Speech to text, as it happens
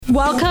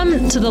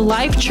Welcome to the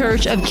Life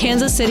Church of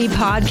Kansas City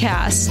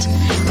podcast.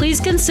 Please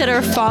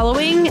consider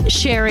following,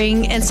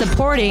 sharing, and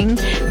supporting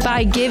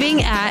by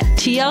giving at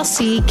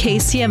tlckcmo.com.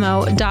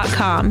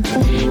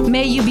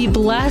 May you be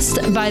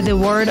blessed by the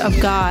word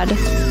of God.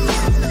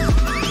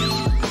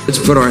 Let's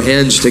put our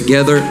hands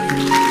together.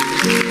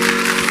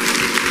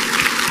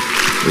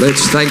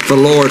 Let's thank the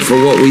Lord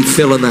for what we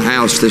feel in the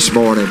house this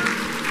morning.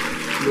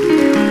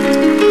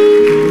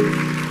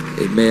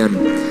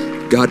 Amen.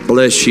 God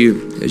bless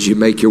you as you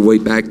make your way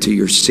back to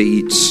your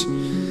seats.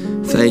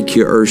 Thank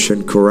you,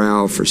 Urshan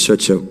Corral, for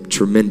such a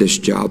tremendous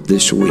job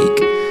this week.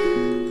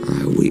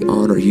 We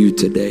honor you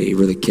today,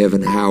 Brother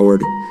Kevin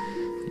Howard,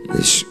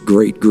 this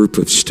great group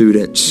of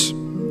students.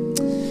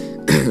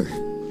 And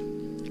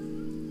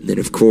then,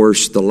 of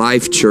course, the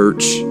Life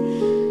Church.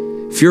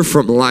 If you're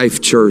from Life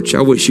Church,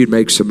 I wish you'd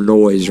make some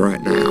noise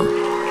right now.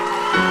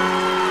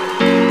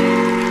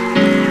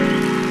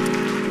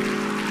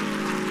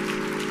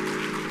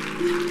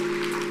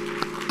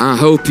 I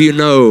hope you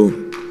know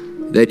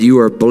that you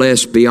are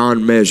blessed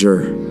beyond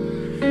measure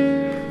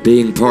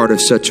being part of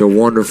such a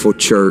wonderful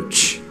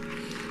church.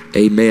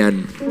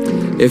 Amen.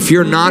 If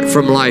you're not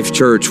from Life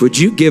Church, would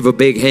you give a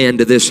big hand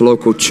to this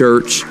local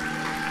church?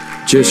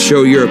 Just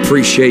show your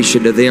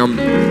appreciation to them.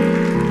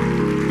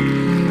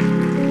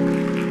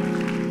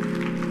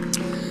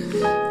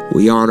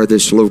 We honor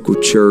this local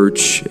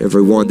church,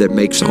 everyone that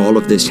makes all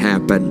of this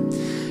happen.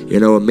 You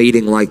know, a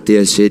meeting like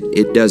this,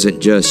 it doesn't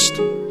just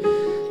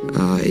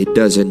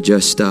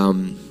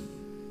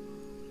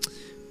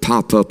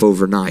pop up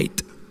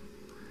overnight.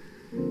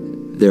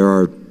 There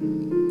are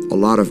a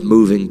lot of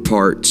moving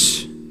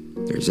parts.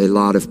 There's a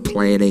lot of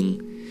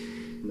planning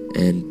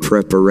and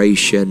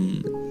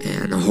preparation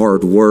and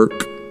hard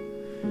work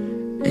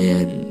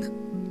and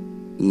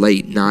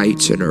late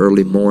nights and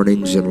early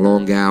mornings and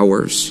long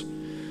hours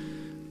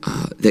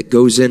that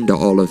goes into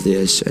all of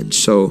this. And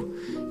so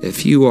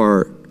if you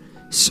are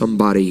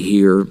somebody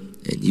here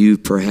and you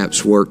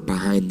perhaps work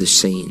behind the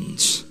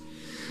scenes,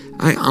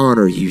 I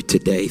honor you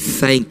today.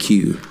 Thank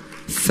you.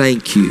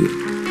 Thank you.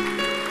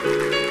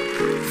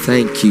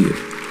 Thank you.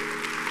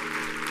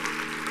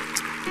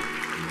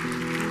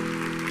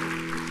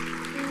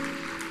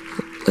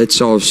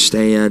 Let's all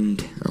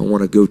stand. I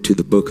want to go to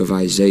the book of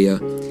Isaiah.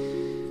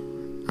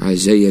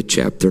 Isaiah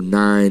chapter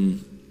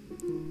 9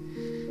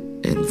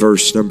 and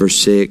verse number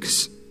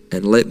 6.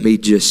 And let me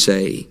just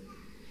say,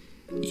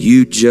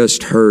 you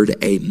just heard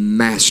a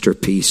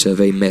masterpiece of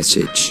a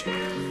message.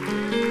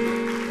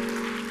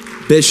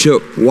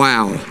 Bishop,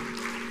 wow.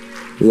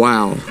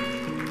 Wow.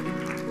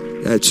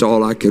 That's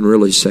all I can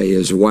really say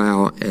is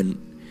wow. And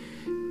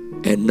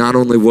not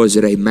only was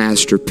it a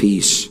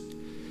masterpiece,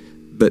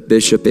 but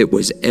Bishop, it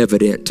was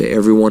evident to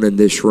everyone in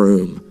this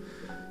room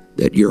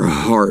that your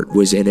heart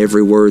was in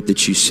every word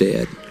that you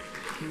said.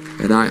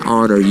 And I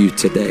honor you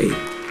today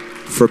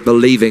for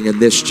believing in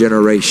this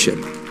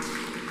generation.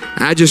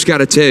 I just got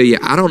to tell you,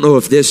 I don't know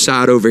if this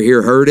side over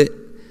here heard it,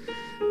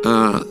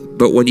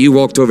 but when you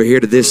walked over here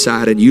to this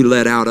side and you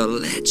let out a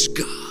 "let's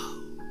go,"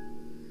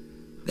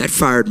 that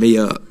fired me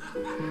up.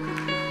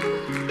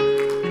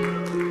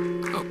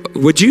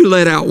 Would you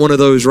let out one of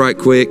those right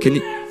quick? Can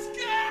you?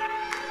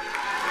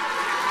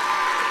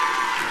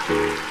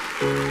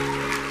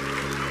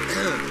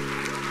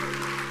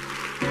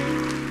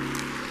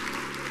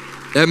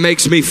 That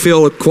makes me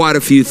feel quite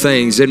a few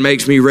things. It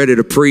makes me ready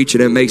to preach,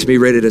 and it makes me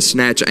ready to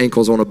snatch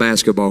ankles on a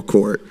basketball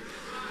court.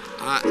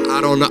 I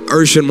don't know.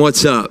 Urshan,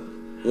 what's up?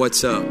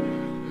 What's up?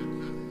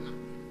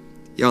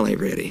 Y'all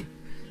ain't ready.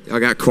 Y'all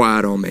got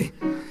quiet on me.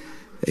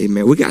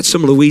 Amen. We got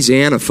some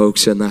Louisiana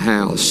folks in the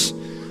house.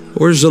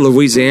 Where's the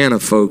Louisiana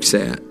folks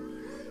at?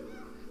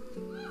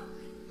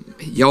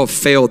 Y'all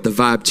failed the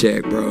vibe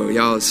check, bro.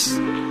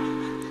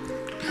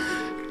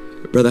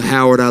 Brother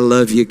Howard, I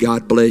love you.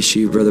 God bless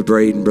you. Brother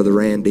Braden, Brother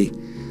Randy,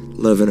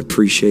 love and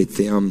appreciate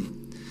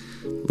them.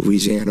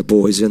 Louisiana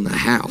boys in the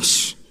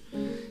house.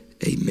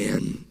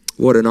 Amen.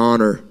 What an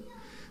honor.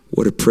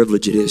 What a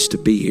privilege it is to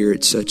be here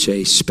at such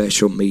a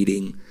special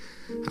meeting.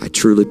 I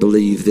truly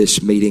believe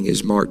this meeting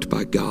is marked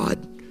by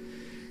God.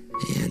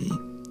 And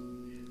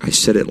I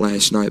said it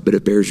last night, but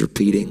it bears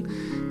repeating.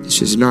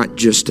 This is not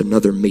just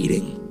another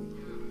meeting.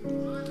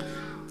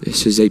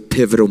 This is a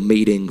pivotal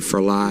meeting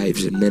for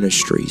lives and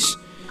ministries.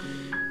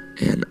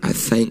 And I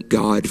thank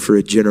God for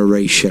a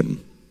generation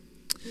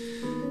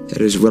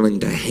that is willing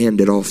to hand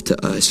it off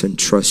to us and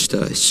trust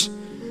us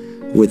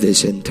with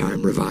this end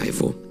time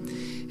revival.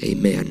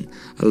 Amen.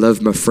 I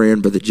love my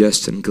friend, Brother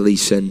Justin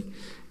Gleason.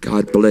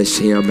 God bless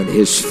him and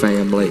his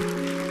family.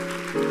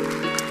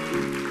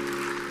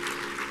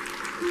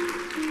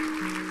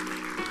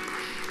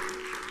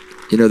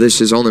 You know,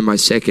 this is only my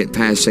second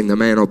passing the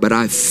mantle, but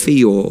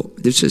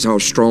this is how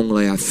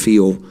strongly I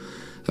feel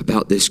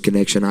about this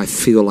connection. I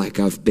feel like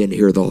I've been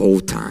here the whole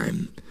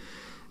time.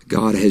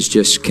 God has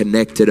just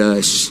connected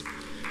us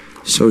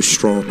so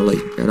strongly,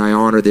 and I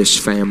honor this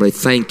family.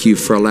 Thank you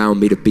for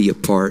allowing me to be a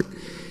part.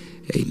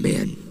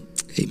 Amen.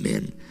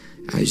 Amen.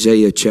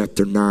 Isaiah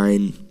chapter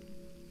 9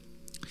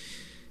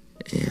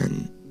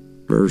 and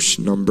verse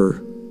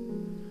number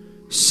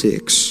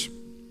 6.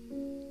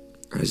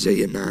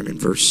 Isaiah 9 and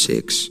verse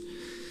 6.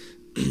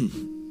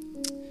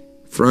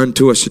 For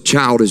unto us a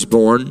child is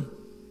born,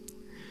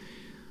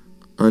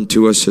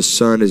 unto us a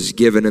son is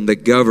given, and the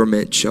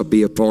government shall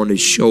be upon his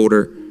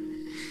shoulder,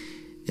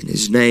 and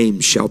his name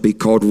shall be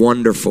called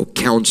Wonderful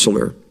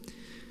Counselor,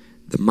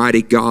 the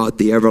Mighty God,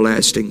 the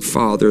Everlasting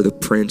Father, the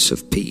Prince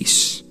of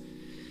Peace.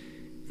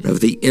 And of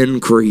the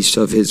increase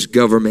of his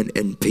government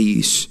and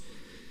peace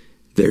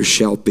there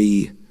shall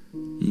be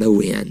no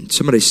end.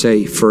 Somebody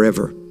say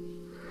forever.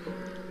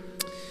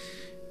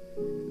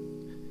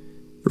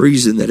 The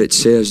reason that it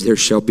says there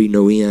shall be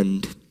no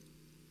end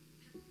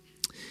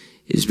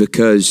is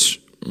because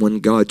when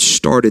God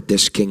started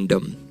this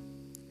kingdom,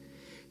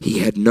 he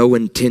had no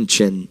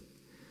intention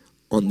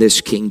on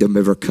this kingdom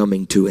ever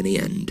coming to an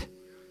end.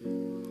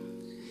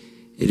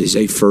 It is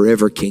a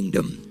forever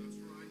kingdom.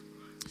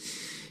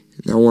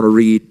 And I want to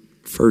read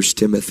 1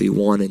 Timothy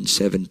 1 and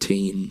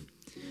 17.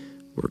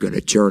 We're going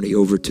to journey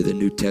over to the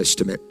New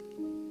Testament.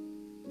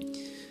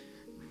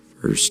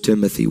 1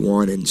 Timothy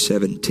 1 and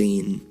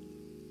 17.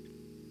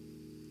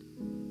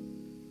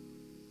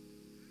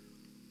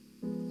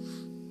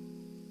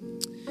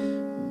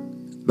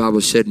 The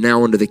Bible said,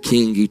 now unto the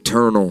King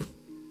eternal,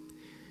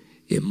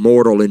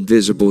 immortal,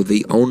 invisible,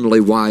 the only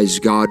wise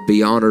God,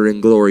 be honor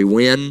and glory.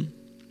 When?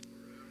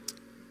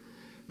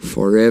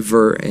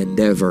 Forever and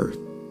ever.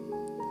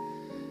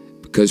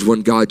 Because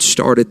when God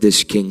started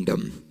this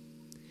kingdom,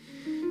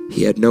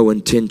 he had no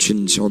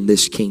intentions on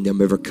this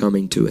kingdom ever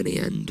coming to an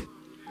end.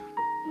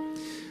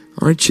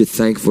 Aren't you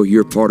thankful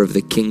you're part of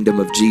the kingdom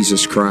of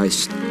Jesus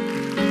Christ?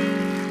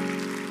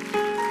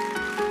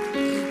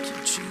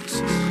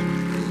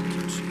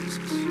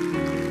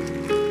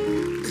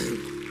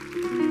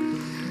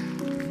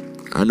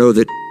 I know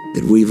that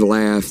we've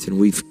laughed and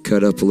we've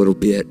cut up a little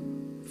bit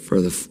for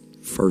the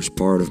first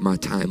part of my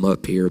time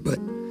up here, but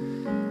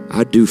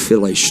I do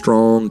feel a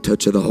strong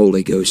touch of the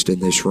Holy Ghost in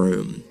this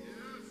room.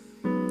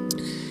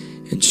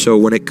 And so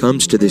when it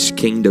comes to this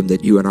kingdom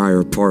that you and I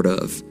are part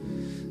of,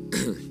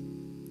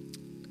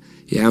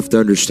 you have to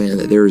understand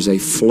that there is a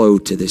flow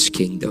to this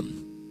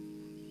kingdom.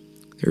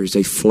 There is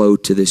a flow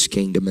to this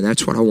kingdom, and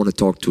that's what I want to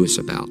talk to us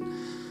about.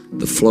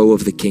 The flow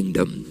of the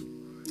kingdom.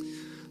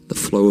 The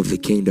flow of the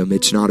kingdom.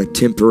 It's not a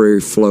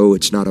temporary flow.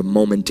 It's not a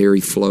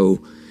momentary flow.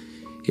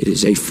 It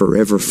is a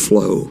forever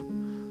flow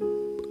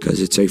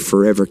because it's a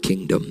forever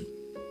kingdom.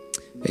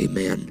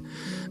 Amen.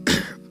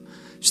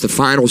 It's the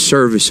final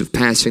service of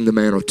Passing the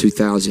Mantle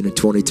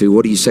 2022.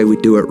 What do you say we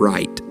do it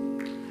right?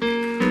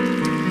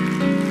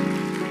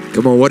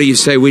 Come on, what do you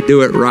say we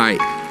do it right?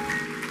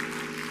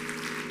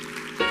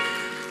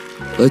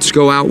 Let's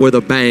go out with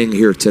a bang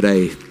here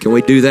today. Can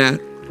we do that?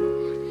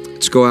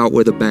 Let's go out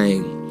with a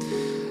bang.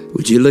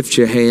 Would you lift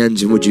your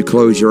hands and would you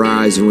close your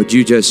eyes and would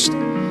you just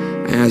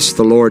ask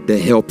the Lord to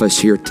help us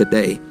here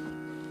today?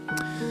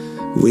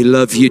 We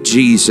love you,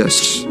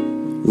 Jesus.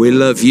 We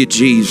love you,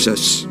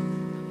 Jesus.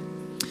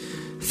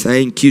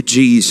 Thank you,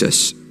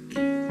 Jesus.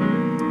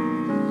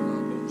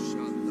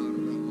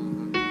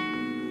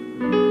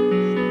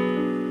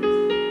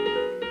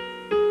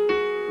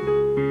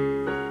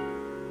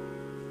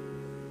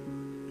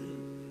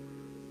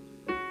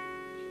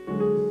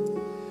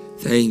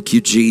 Thank you,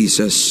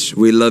 Jesus.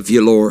 We love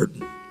you, Lord.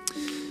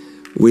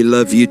 We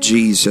love you,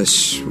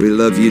 Jesus. We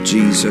love you,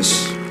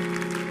 Jesus.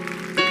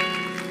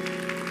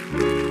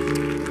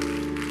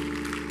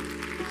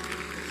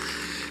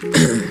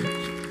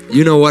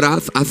 You know what?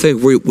 I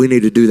think we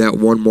need to do that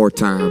one more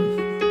time.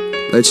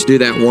 Let's do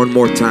that one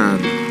more time.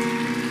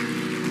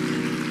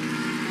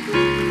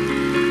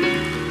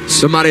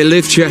 Somebody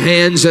lift your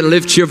hands and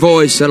lift your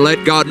voice and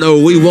let God know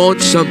we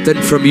want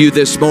something from you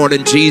this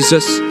morning,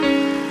 Jesus.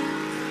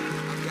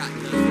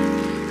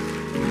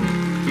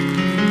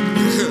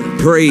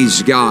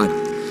 Praise God.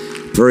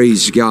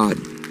 Praise God.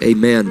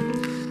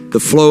 Amen. The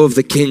flow of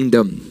the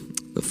kingdom.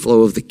 The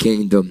flow of the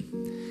kingdom.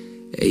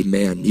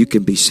 Amen. You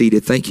can be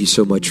seated. Thank you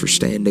so much for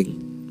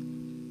standing.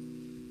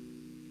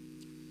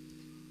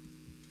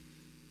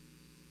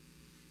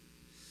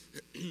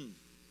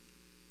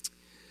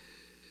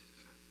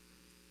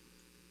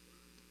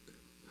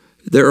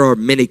 There are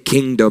many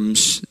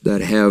kingdoms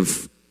that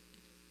have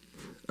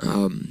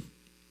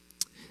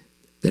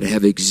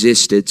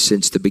existed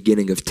since the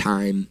beginning of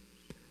time.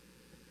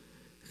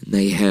 And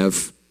they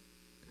have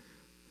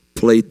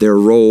played their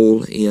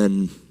role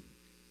in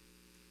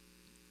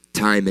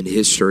time and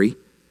history.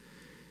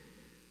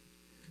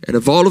 And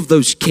of all of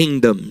those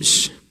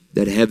kingdoms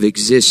that have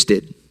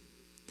existed,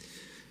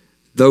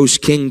 those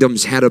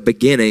kingdoms had a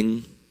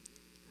beginning,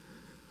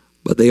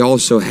 but they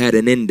also had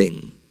an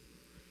ending.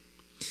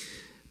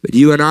 But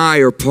you and I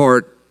are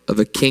part of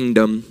a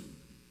kingdom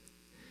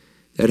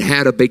that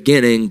had a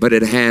beginning, but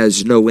it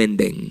has no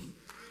ending.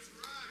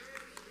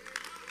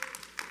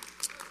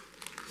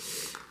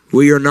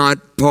 We are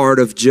not part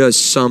of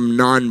just some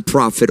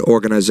nonprofit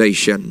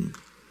organization.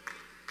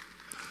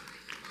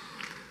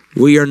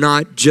 We are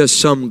not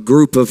just some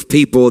group of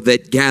people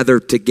that gather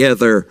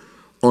together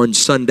on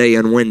Sunday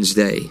and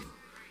Wednesday.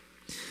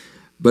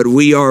 But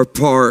we are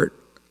part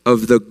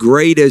of the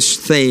greatest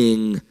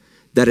thing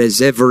that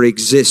has ever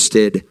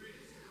existed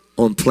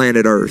on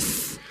planet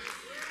Earth.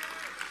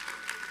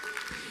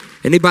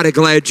 Anybody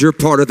glad you're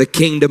part of the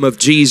kingdom of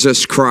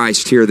Jesus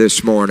Christ here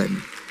this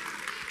morning?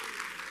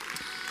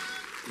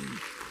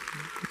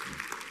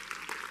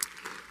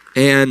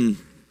 And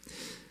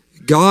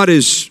God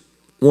is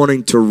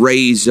wanting to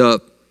raise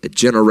up a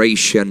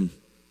generation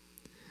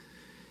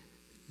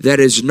that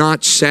is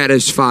not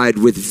satisfied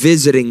with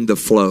visiting the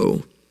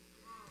flow,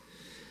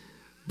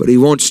 but He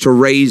wants to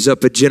raise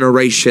up a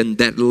generation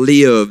that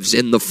lives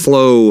in the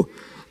flow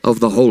of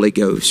the Holy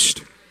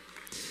Ghost.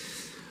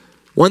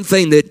 One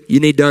thing that you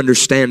need to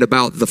understand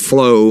about the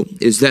flow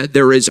is that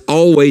there is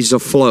always a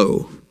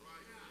flow.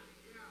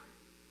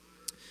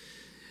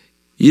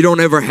 You don't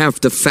ever have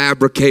to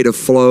fabricate a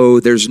flow.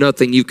 There's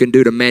nothing you can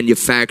do to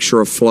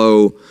manufacture a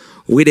flow.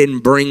 We didn't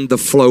bring the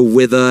flow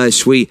with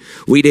us. We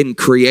didn't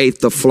create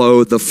the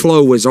flow. The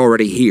flow was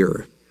already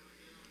here.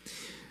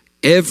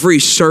 Every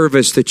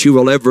service that you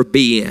will ever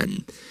be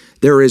in,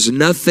 there is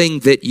nothing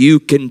that you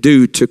can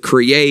do to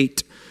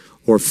create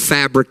or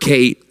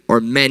fabricate or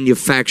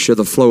manufacture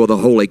the flow of the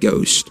Holy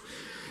Ghost.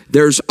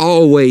 There's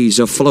always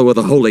a flow of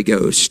the Holy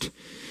Ghost.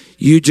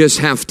 You just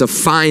have to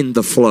find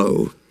the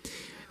flow.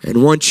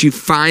 And once you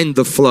find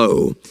the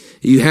flow,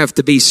 you have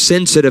to be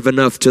sensitive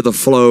enough to the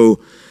flow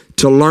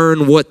to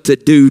learn what to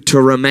do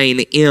to remain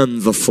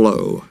in the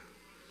flow.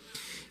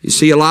 You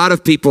see, a lot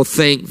of people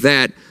think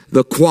that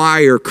the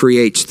choir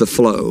creates the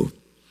flow,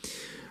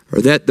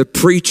 or that the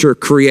preacher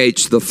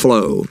creates the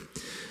flow,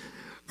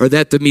 or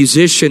that the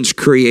musicians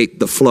create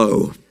the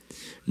flow.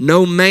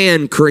 No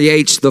man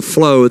creates the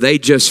flow. They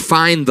just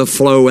find the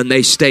flow and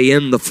they stay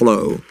in the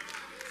flow.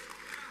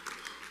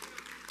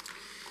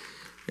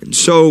 And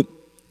so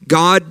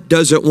God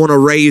doesn't want to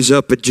raise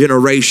up a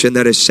generation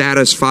that is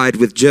satisfied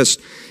with just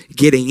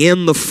getting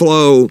in the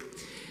flow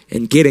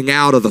and getting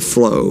out of the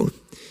flow.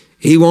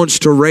 He wants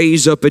to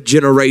raise up a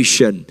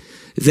generation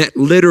that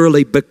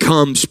literally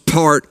becomes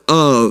part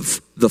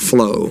of the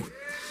flow,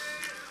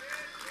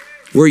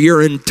 where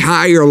your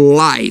entire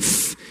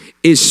life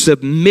is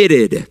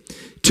submitted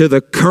to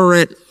the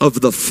current of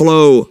the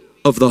flow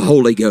of the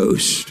Holy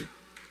Ghost.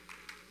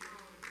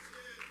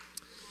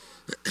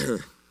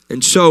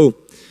 And so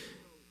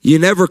you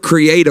never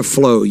create a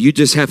flow. You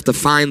just have to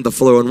find the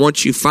flow. And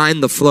once you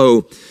find the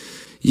flow,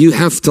 you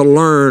have to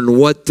learn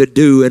what to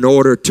do in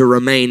order to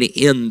remain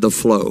in the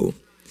flow.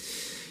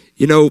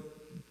 You know,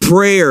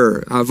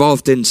 prayer, I've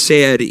often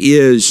said,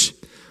 is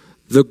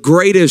the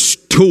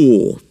greatest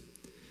tool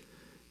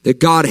that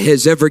God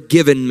has ever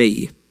given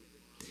me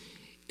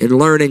in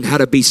learning how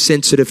to be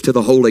sensitive to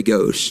the Holy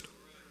Ghost.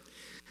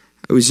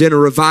 I was in a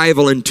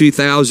revival in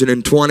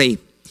 2020,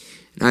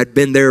 and I'd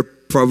been there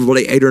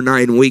probably 8 or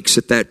 9 weeks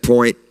at that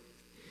point.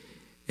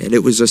 And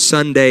it was a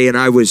Sunday, and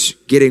I was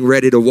getting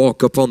ready to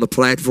walk up on the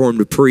platform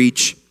to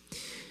preach.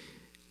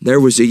 There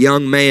was a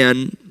young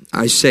man.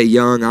 I say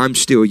young, I'm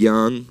still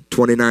young.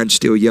 29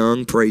 still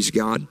young, praise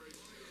God.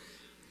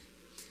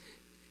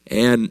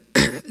 And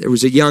there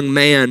was a young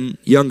man,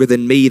 younger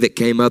than me, that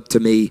came up to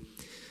me.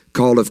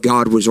 Call of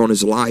God was on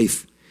his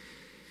life.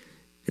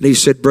 And he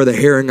said, Brother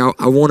Herring,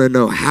 I want to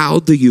know, how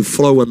do you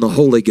flow in the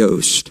Holy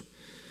Ghost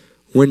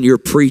when you're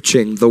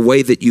preaching the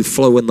way that you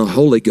flow in the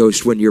Holy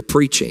Ghost when you're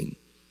preaching?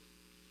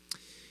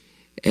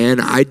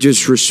 And I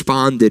just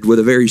responded with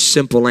a very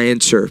simple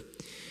answer.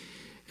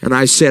 And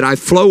I said, I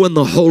flow in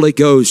the Holy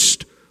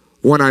Ghost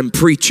when I'm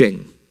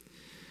preaching,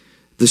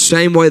 the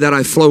same way that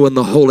I flow in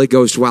the Holy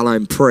Ghost while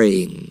I'm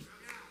praying.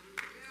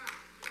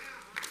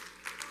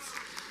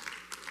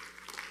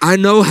 I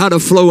know how to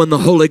flow in the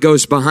Holy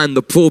Ghost behind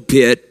the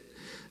pulpit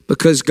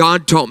because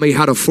God taught me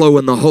how to flow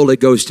in the Holy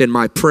Ghost in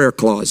my prayer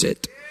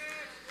closet.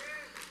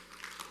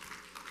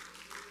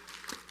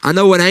 I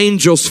know what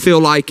angels feel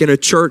like in a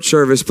church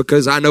service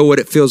because I know what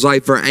it feels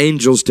like for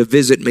angels to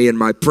visit me in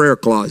my prayer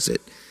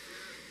closet.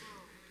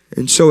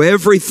 And so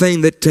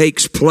everything that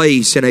takes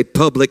place in a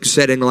public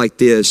setting like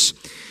this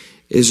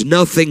is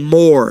nothing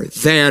more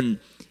than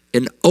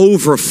an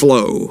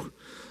overflow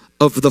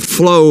of the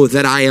flow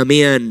that I am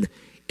in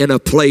a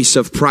place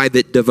of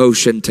private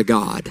devotion to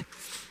God.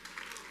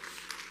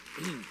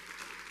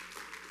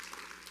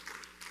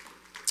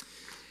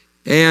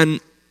 And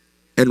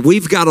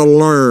we've got to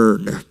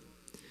learn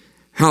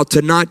how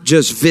to not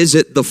just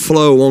visit the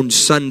flow on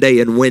Sunday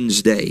and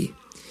Wednesday,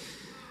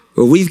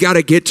 but we've got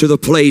to get to the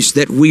place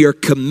that we are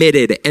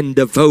committed and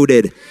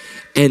devoted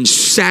and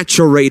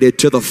saturated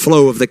to the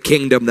flow of the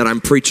kingdom that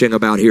I'm preaching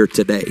about here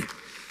today.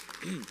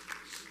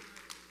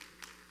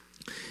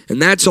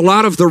 And that's a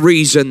lot of the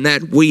reason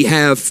that we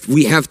have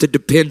to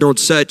depend on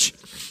such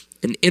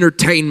an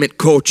entertainment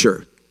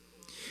culture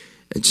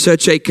and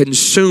such a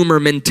consumer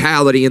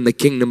mentality in the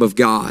kingdom of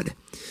God.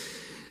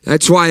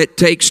 That's why it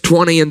takes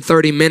 20 and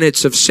 30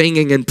 minutes of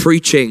singing and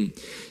preaching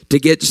to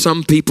get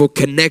some people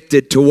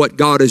connected to what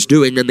God is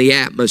doing in the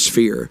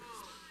atmosphere.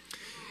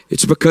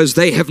 It's because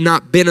they have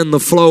not been in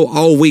the flow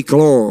all week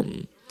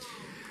long.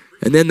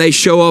 And then they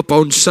show up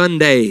on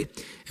Sunday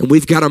And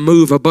we've got to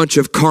move a bunch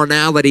of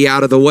carnality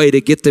out of the way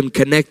to get them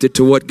connected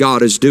to what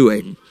God is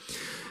doing.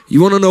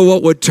 You want to know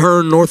what would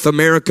turn North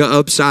America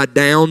upside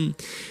down?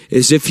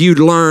 Is if you'd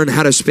learn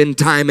how to spend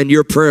time in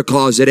your prayer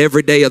closet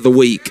every day of the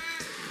week.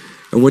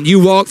 And when you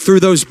walk through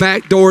those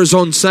back doors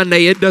on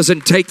Sunday, it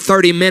doesn't take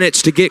 30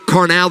 minutes to get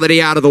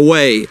carnality out of the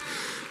way.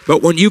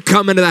 But when you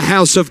come into the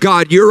house of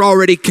God, you're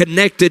already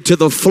connected to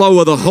the flow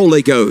of the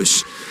Holy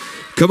Ghost.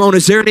 Come on,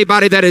 is there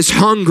anybody that is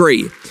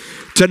hungry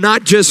to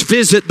not just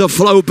visit the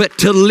flow, but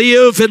to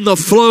live in the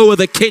flow of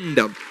the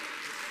kingdom?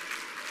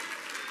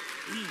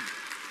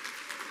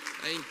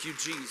 Thank you,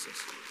 Jesus.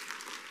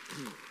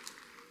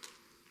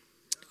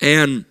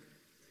 And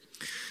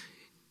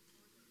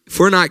if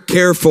we're not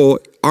careful,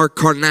 our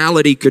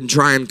carnality can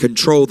try and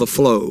control the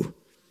flow.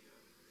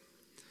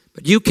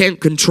 But you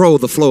can't control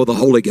the flow of the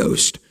Holy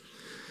Ghost.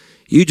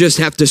 You just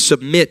have to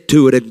submit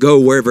to it and go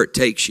wherever it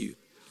takes you.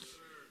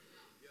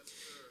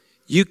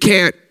 You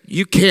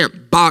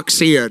can't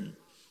box in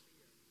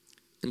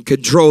and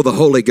control the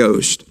Holy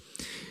Ghost.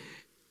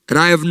 And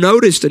I have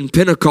noticed in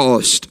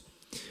Pentecost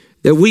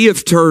that we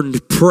have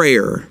turned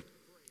prayer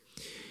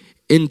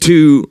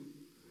into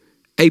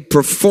a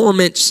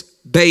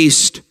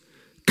performance-based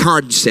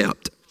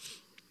concept.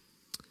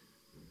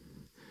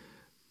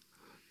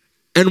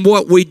 And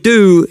what we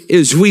do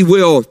is we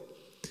will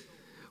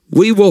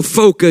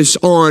focus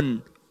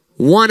on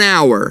 1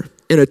 hour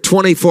in a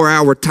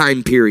 24-hour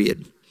time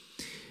period.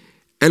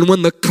 And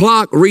when the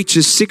clock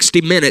reaches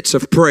 60 minutes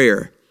of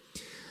prayer,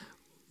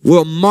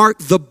 we'll mark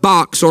the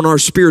box on our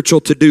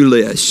spiritual to-do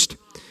list.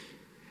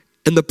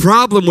 And the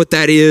problem with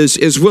that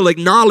is we'll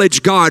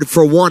acknowledge God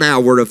for 1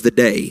 hour of the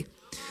day.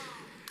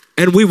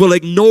 And we will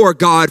ignore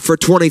God for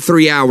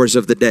 23 hours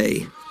of the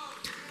day.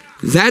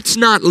 That's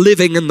not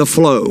living in the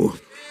flow.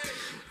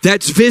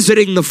 That's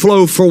visiting the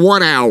flow for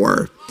 1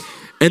 hour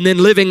and then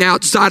living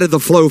outside of the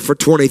flow for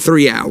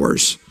 23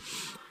 hours.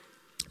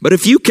 But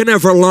if you can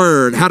ever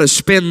learn how to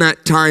spend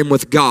that time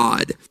with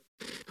God,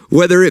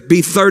 whether it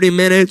be 30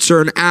 minutes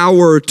or an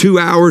hour or 2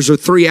 hours or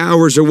 3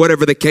 hours or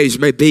whatever the case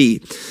may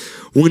be,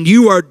 when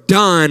you are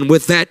done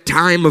with that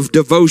time of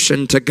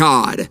devotion to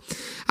God,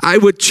 I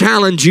would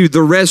challenge you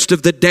the rest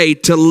of the day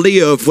to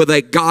live with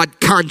a God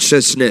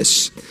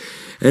consciousness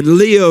and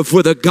live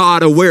with a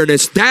God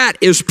awareness. That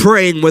is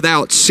praying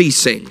without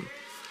ceasing.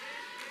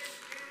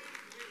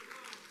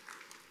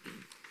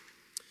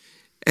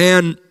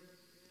 And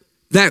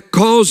that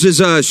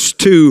causes us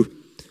to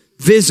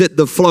visit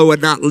the flow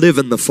and not live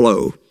in the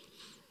flow.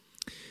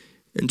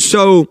 And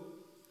so,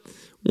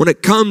 when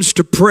it comes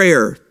to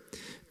prayer,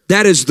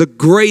 that is the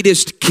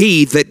greatest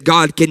key that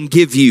God can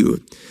give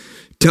you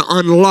to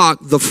unlock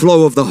the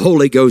flow of the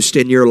Holy Ghost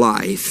in your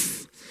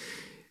life.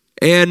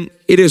 And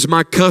it is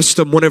my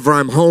custom whenever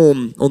I'm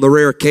home, on the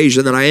rare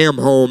occasion that I am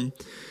home,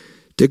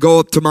 to go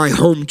up to my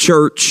home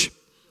church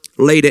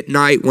late at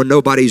night when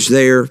nobody's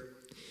there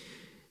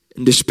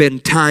and to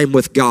spend time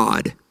with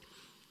God.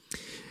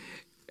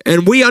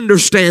 And we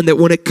understand that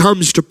when it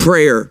comes to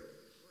prayer,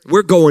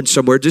 we're going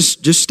somewhere.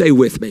 Just stay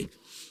with me.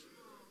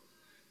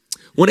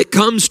 When it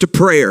comes to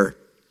prayer,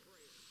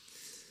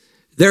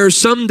 there are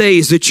some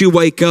days that you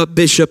wake up,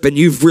 Bishop, and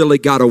you've really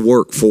got to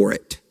work for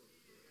it.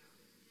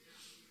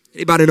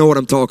 Anybody know what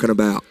I'm talking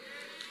about?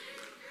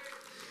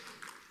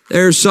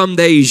 There are some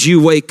days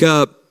you wake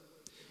up,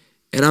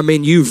 and I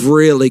mean, you've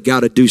really got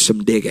to do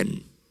some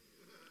digging.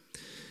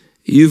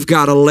 You've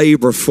got to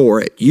labor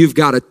for it. You've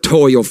got to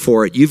toil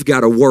for it. You've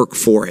got to work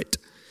for it.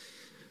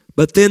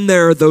 But then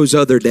there are those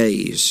other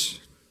days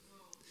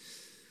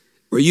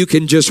where you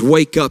can just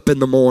wake up in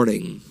the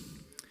morning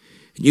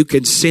and you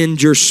can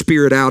send your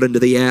spirit out into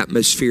the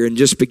atmosphere and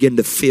just begin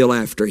to feel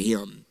after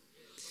Him.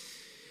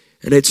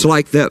 And it's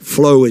like that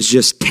flow is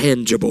just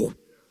tangible.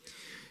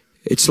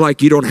 It's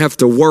like you don't have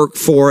to work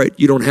for it.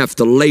 You don't have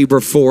to labor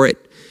for it.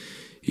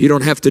 You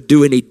don't have to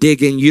do any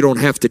digging. You don't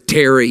have to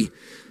tarry.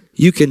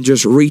 You can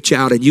just reach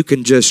out and you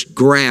can just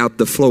grab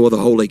the flow of the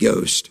Holy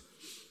Ghost.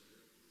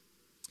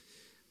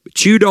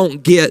 But you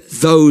don't get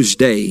those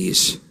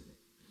days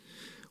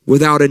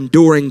without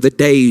enduring the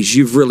days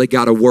you've really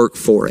got to work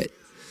for it.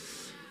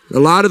 A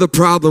lot of the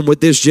problem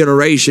with this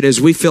generation is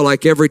we feel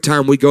like every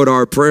time we go to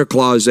our prayer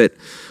closet,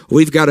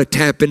 we've got to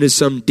tap into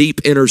some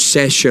deep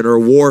intercession or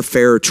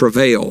warfare or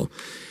travail.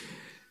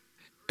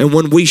 And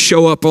when we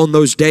show up on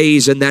those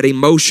days and that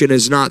emotion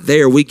is not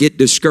there, we get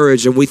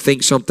discouraged and we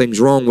think something's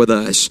wrong with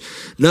us.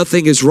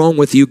 Nothing is wrong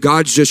with you.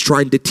 God's just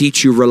trying to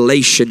teach you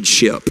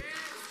relationship.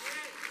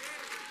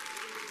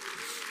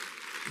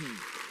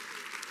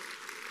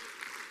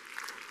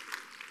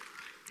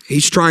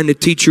 He's trying to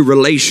teach you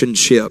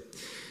relationship.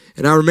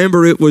 And I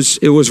remember it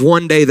was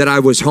one day that I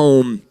was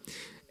home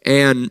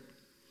and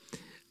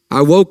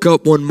I woke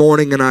up one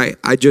morning and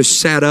I just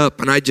sat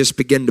up and I just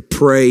began to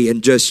pray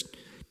and just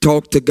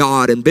talk to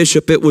God. And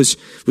Bishop, it was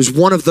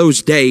one of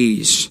those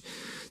days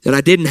that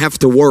I didn't have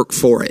to work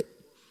for it.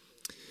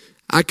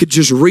 I could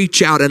just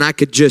reach out and I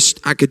could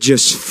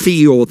just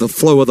feel the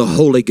flow of the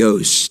Holy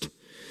Ghost.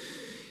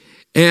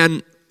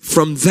 And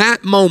from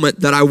that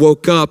moment that I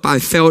woke up, I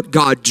felt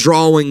God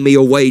drawing me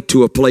away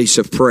to a place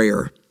of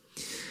prayer.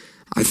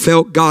 I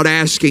felt God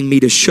asking me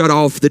to shut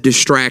off the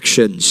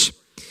distractions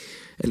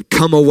and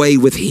come away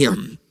with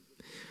Him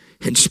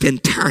and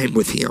spend time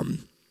with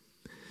Him.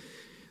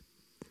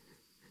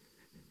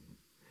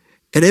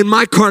 And in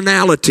my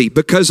carnality,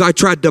 because I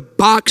tried to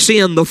box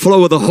in the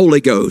flow of the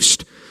Holy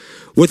Ghost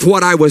with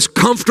what I was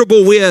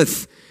comfortable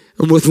with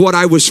and with what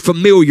I was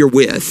familiar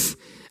with,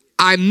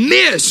 I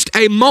missed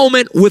a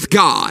moment with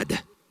God.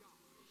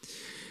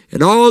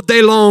 And all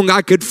day long,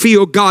 I could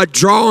feel God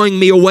drawing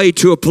me away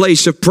to a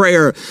place of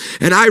prayer.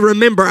 And I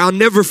remember, I'll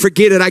never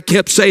forget it, I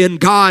kept saying,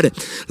 God,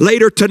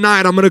 later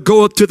tonight, I'm going to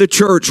go up to the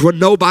church when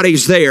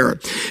nobody's there.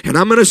 And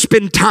I'm going to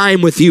spend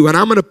time with you. And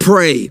I'm going to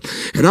pray.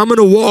 And I'm going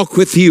to walk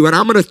with you. And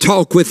I'm going to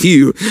talk with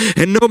you.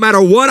 And no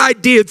matter what I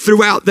did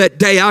throughout that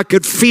day, I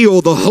could feel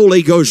the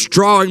Holy Ghost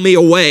drawing me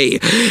away.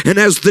 And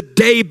as the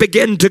day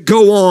began to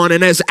go on,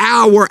 and as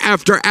hour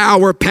after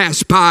hour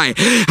passed by,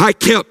 I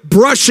kept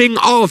brushing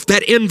off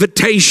that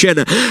invitation.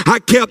 I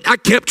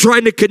kept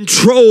trying to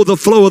control the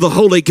flow of the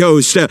Holy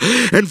Ghost.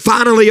 And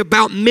finally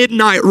about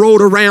midnight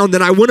rolled around,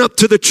 and I went up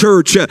to the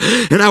church,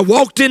 and I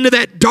walked into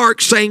that dark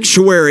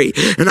sanctuary,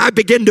 and I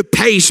began to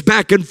pace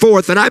back and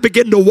forth, and I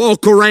began to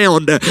walk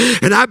around,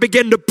 and I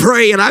began to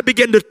pray, and I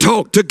began to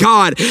talk to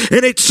God.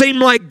 And it seemed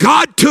like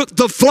God took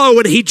the flow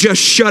and He just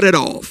shut it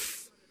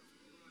off.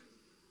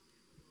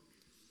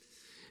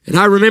 And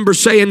I remember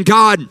saying,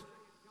 God,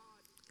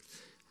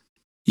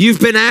 You've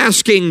been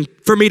asking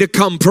for me to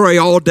come pray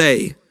all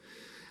day.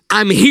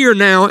 I'm here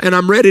now and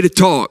I'm ready to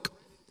talk.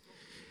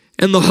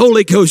 And the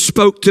Holy Ghost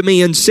spoke to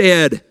me and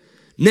said,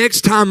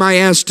 next time I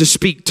ask to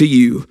speak to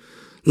you,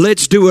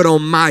 let's do it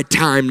on my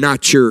time,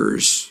 not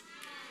yours.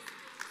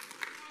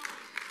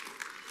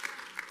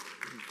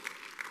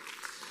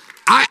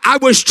 I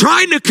was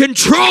trying to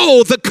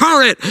control the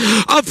current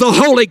of the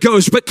Holy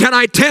Ghost, but can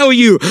I tell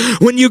you,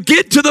 when you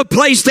get to the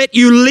place that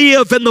you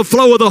live in the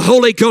flow of the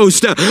Holy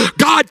Ghost,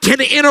 God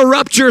can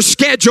interrupt your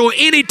schedule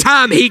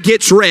anytime He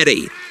gets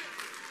ready.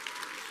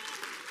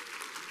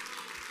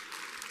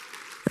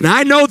 And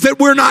I know that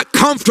we're not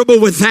comfortable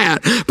with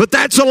that, but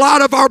that's a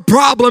lot of our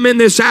problem in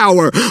this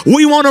hour.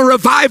 We want a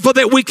revival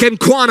that we can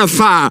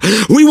quantify.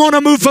 We want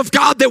a move of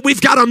God that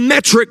we've got a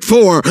metric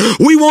for.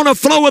 We want a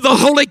flow of the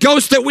Holy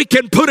Ghost that we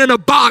can put in a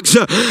box.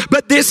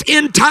 But this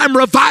end time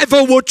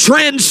revival will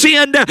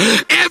transcend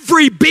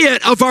every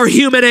bit of our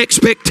human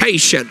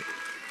expectation.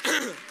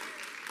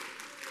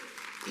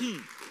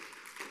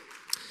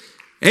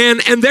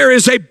 And there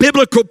is a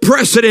biblical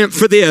precedent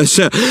for this,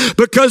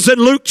 because in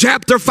Luke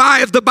chapter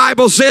 5, the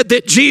Bible said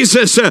that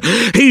Jesus,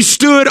 He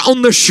stood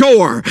on the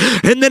shore,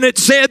 and then it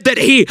said that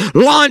He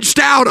launched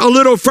out a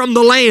little from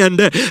the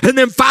land, and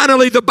then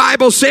finally the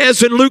Bible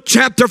says in Luke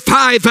chapter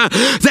 5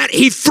 that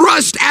He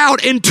thrust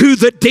out into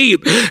the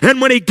deep.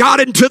 And when He got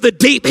into the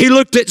deep, He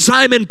looked at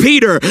Simon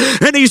Peter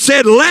and He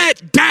said,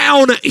 let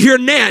down your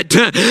net.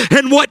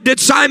 And what did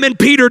Simon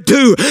Peter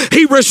do?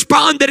 He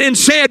responded and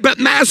said, but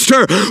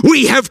Master,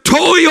 we have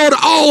toiled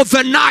all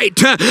the night.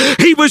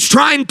 He was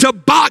trying to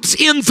box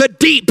in the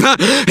deep.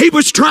 He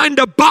was trying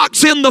to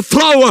box in the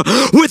flow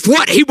with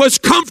what he was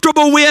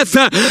comfortable with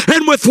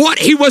and with what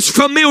he was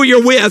familiar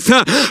with.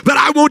 But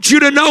I want you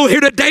to know here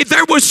today,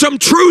 there was some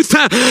truth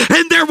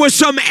and there was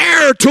some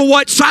error to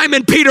what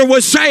Simon Peter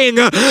was saying,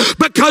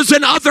 because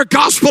in other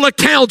gospel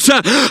accounts,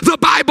 the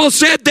Bible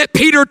said that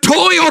Peter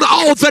toiled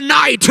all the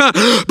night,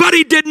 but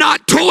he did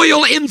not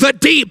toil in the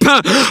deep.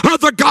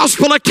 Other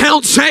gospel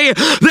accounts say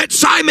that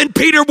Simon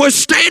Peter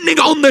was standing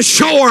on the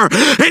shore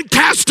and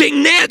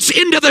casting nets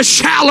into the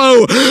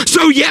shallow.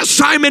 So yes,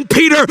 Simon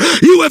Peter,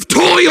 you have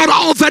toiled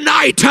all the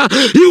night.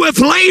 You have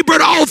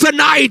labored all the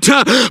night,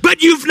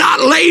 but you've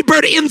not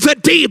labored in the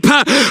deep.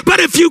 But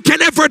if you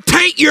can ever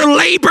take your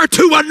labor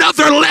to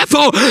another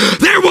level,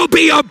 there will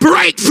be a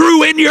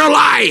breakthrough in your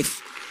life.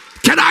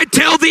 Can I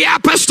tell the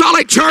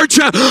apostolic church,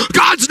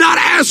 God's not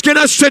asking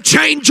us to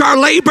change our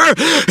labor.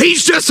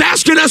 He's just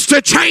asking us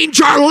to change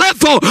our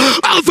level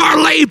of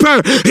our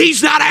labor.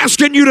 He's not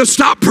asking you to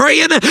stop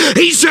praying.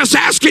 He's just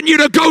asking you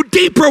to go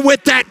deeper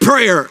with that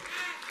prayer.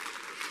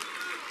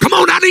 Come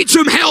on, I need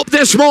some help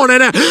this morning.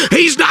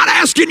 He's not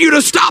asking you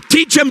to stop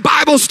teaching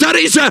Bible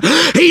studies.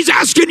 He's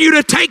asking you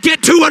to take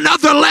it to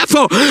another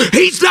level.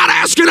 He's not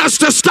asking us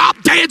to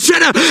stop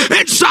dancing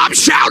and stop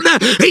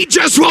shouting. He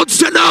just wants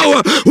to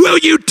know, will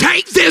you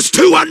take this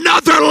to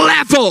another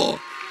level?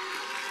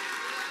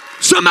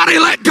 Somebody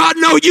let God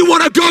know you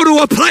want to go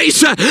to a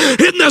place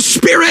in the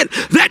Spirit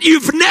that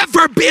you've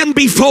never been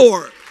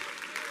before.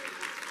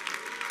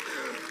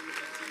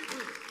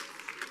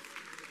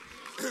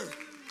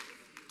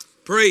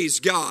 Praise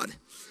God.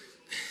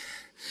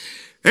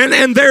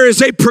 And there is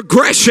a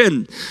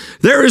progression.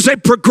 There is a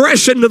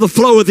progression to the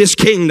flow of this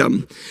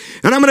kingdom.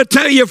 And I'm going to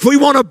tell you, if we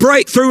want to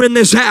break through in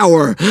this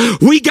hour,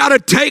 we got to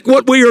take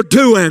what we are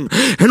doing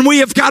and we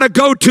have got to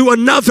go to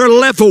another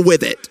level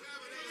with it.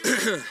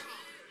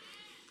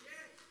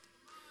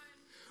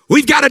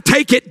 We've got to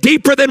take it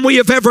deeper than we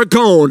have ever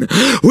gone.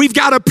 We've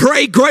got to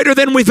pray greater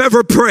than we've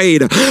ever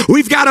prayed.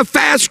 We've got to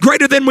fast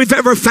greater than we've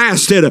ever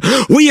fasted.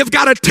 We have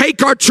got to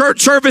take our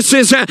church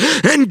services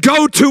and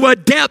go to a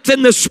depth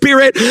in the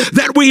Spirit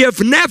that we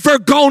have never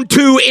gone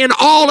to in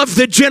all of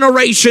the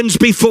generations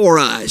before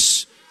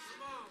us.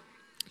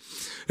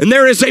 And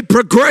there is a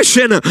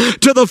progression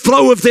to the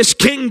flow of this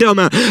kingdom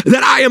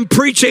that I am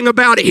preaching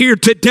about here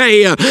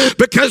today.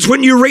 Because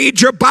when you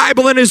read your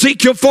Bible in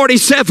Ezekiel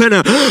 47,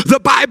 the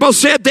Bible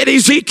said that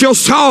Ezekiel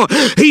saw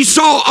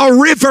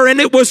a river,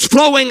 and it was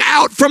flowing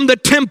out from the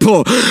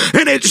temple.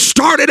 And it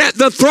started at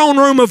the throne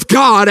room of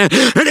God, and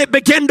it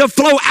began to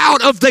flow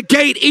out of the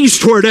gate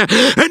eastward.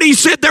 And he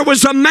said there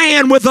was a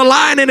man with a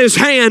line in his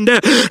hand,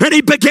 and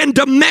he began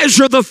to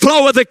measure the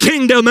flow of the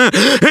kingdom.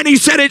 And he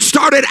said it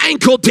started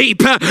ankle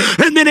deep,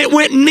 and then it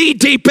went knee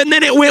deep, and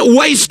then it went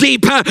waist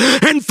deep,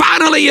 and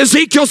finally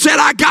Ezekiel said,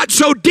 I got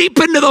so deep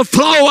into the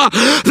flow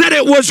that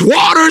it was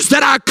waters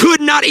that I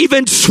could not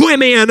even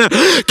swim in.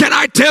 Can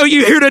I tell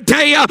you here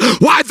today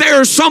why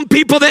there are some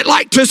people that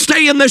like to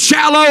stay in the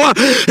shallow?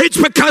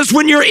 It's because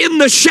when you're in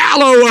the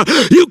shallow,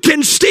 you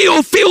can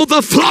still feel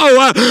the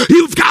flow.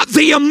 You've got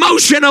the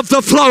emotion of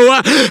the flow,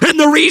 and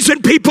the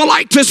reason people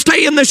like to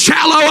stay in the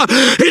shallow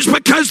is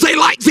because they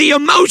like the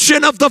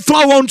emotion of the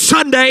flow on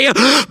Sunday,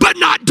 but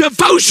not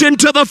devotion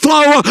to the flow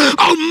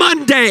on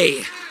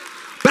Monday.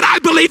 But I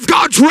believe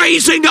God's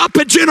raising up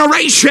a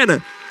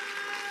generation.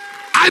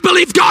 I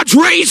believe God's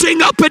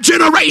raising up a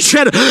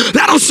generation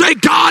that'll say,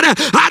 God,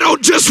 I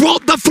don't just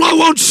want the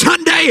flow on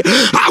Sunday.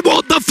 I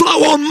want the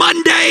flow on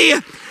Monday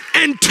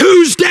and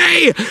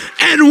Tuesday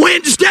and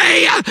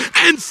Wednesday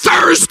and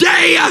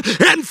Thursday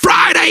and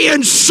Friday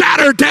and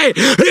Saturday.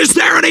 Is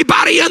there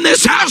anybody in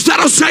this house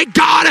that'll say,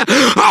 God,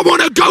 I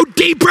want to go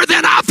deeper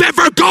than I've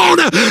ever gone,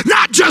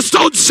 not just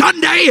on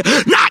Sunday,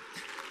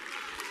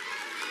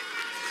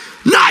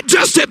 not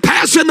just at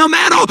passing the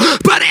mantle,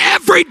 but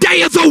every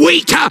day of the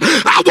week.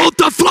 I want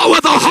the flow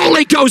of the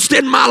Holy Ghost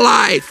in my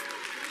life.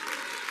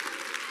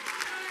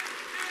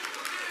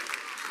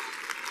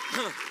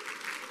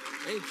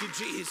 Thank you,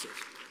 Jesus.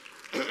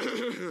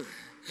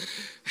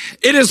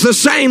 It is the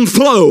same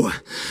flow,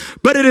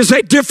 but it is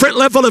a different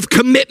level of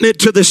commitment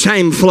to the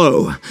same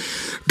flow.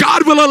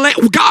 God will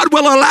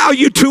allow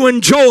you to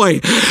enjoy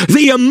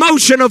the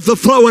emotion of the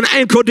flow in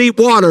ankle deep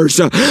waters,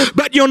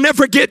 but you'll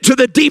never get to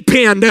the deep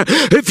end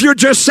if you're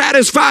just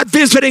satisfied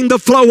visiting the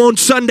flow on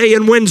Sunday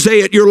and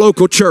Wednesday at your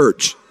local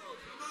church.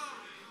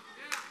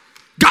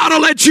 God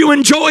will let you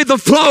enjoy the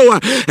flow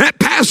at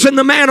passing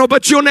the mantle,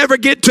 but you'll never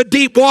get to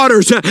deep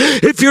waters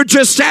if you're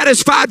just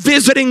satisfied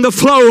visiting the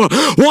flow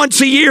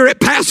once a year at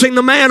passing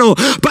the mantle,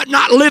 but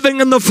not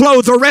living in the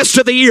flow the rest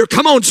of the year.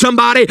 Come on,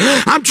 somebody.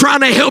 I'm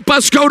trying to help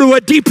us go to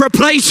a deeper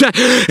place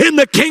in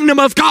the kingdom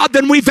of God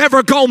than we've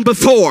ever gone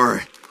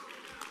before.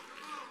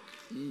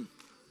 And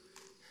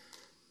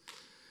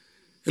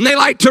they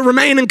like to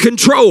remain in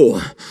control.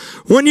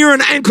 When you're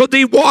in ankle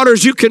deep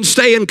waters, you can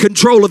stay in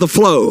control of the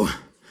flow.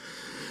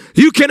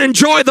 You can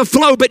enjoy the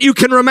flow, but you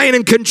can remain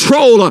in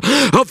control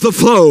of the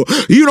flow.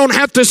 You don't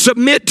have to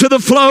submit to the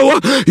flow.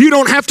 You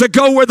don't have to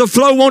go where the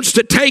flow wants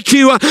to take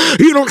you.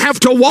 You don't have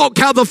to walk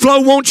how the flow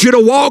wants you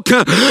to walk.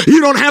 You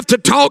don't have to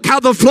talk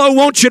how the flow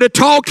wants you to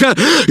talk.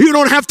 You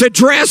don't have to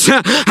dress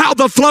how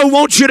the flow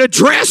wants you to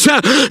dress.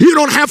 You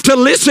don't have to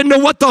listen to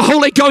what the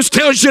Holy Ghost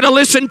tells you to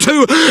listen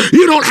to.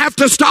 You don't have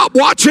to stop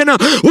watching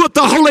what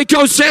the Holy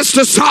Ghost says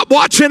to stop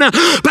watching.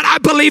 But I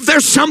believe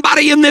there's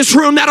somebody in this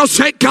room that'll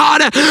say,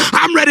 God,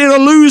 I'm ready to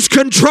lose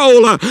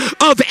control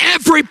of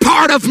every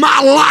part of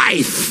my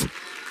life.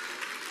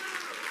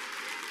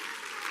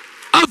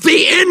 Of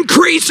the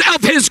increase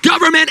of his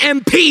government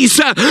and peace,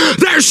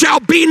 there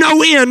shall be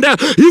no end.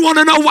 You want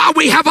to know why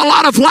we have a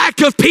lot of lack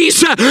of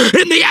peace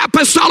in the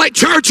apostolic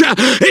church?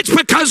 It's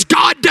because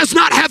God does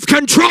not have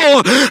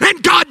control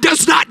and God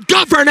does not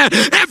govern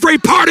every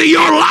part of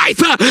your life.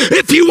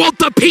 If you want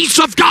the peace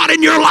of God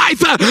in your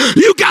life,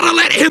 you got to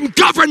let him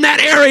govern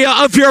that area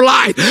of your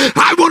life.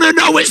 I want to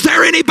know, is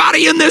there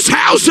anybody in this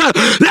house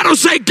that'll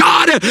say,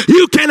 God,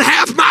 you can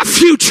have my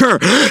future.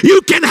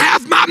 You can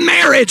have my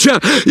marriage.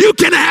 You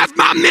can have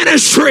my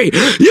ministry.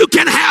 You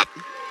can have.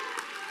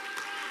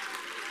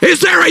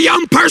 Is there a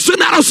young person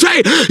that'll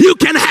say, you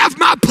can have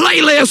my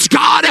playlist,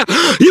 God.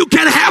 You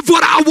can have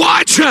what I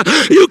watch.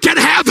 You can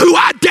have who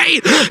I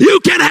date. You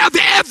can have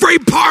every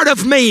part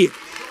of me.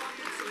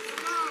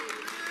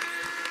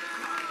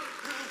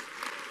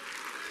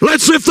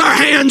 Let's lift our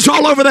hands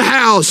all over the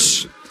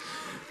house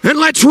and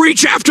let's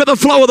reach after the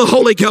flow of the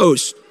Holy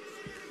Ghost.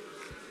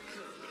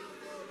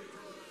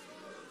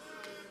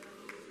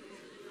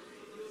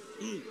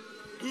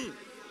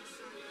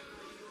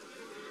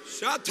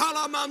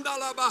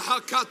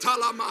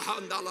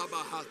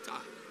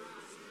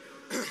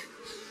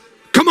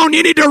 Come on,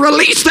 you need to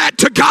release that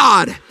to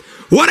God.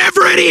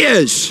 Whatever it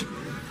is.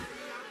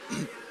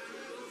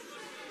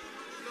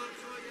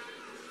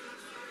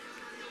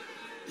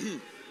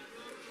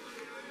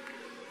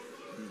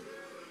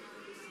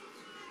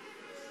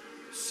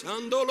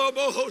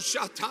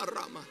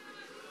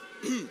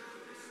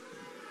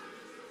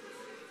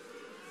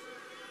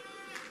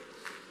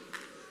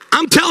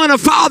 I'm telling a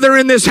father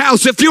in this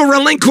house, if you'll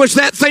relinquish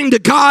that thing to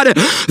God,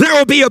 there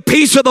will be a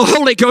peace of the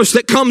Holy Ghost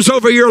that comes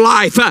over your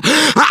life.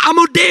 I'm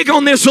going to dig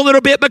on this a little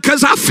bit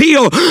because I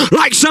feel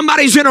like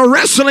somebody's in a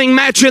wrestling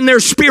match in their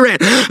spirit.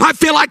 I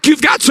feel like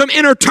you've got some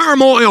inner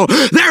turmoil.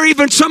 There are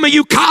even some of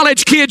you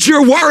college kids,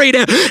 you're worried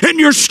and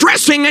you're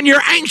stressing and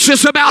you're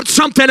anxious about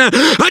something,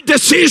 a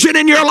decision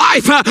in your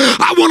life.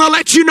 I want to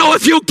let you know,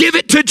 if you'll give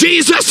it to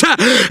Jesus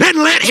and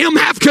let him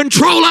have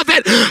control of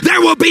it,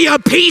 there will be a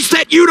peace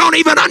that you don't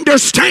even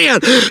understand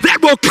that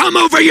will come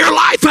over your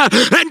life,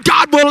 and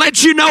God will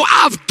let you know,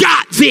 I've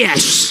got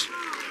this.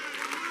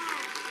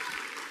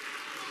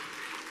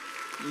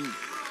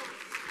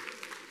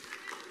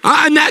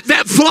 And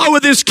that flow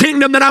of this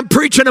kingdom that I'm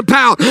preaching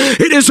about,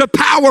 it is a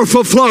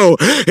powerful flow.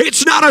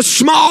 It's not a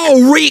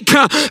small, weak,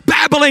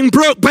 babbling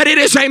brook, but it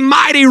is a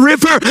mighty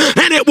river,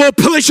 and it will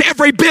push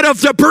every bit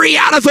of debris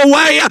out of the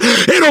way.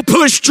 It'll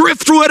push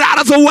driftwood out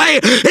of the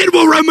way. It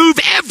will remove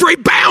every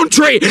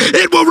boundary.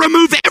 It will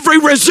remove every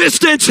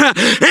resistance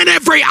and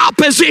every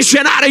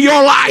opposition out of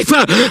your life.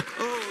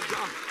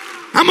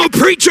 I'm going to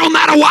preach on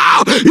that a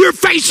while. You're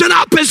facing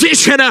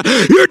opposition.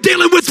 You're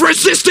dealing with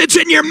resistance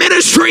in your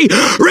ministry,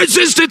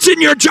 resistance in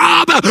your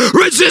job,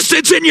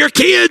 resistance in your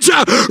kids,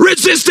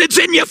 resistance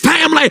in your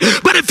family.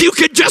 But if you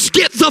could just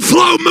get the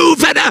flow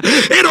moving,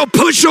 it'll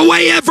push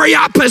away every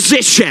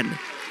opposition.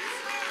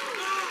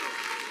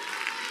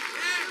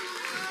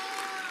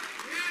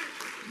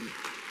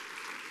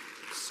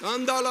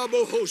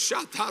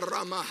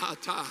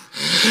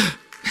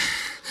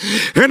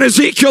 And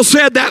Ezekiel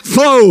said that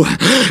flow,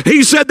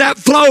 he said that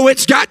flow,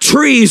 it's got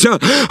trees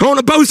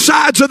on both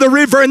sides of the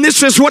river. And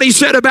this is what he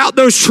said about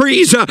those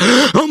trees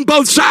on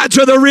both sides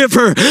of the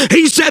river.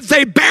 He said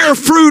they bear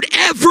fruit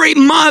every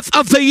month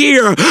of the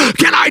year.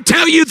 Can I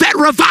tell you that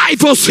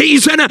revival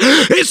season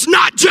is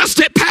not just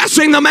at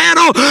passing the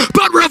mantle,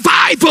 but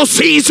revival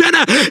season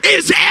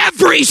is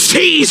every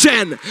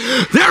season.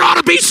 There ought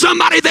to be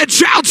somebody that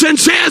shouts and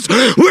says,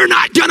 we're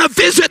not going to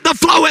visit the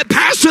flow at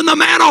passing the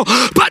mantle,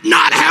 but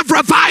not have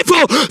revival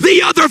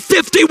the other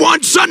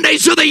 51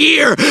 Sundays of the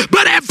year.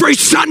 But every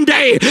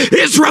Sunday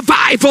is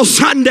revival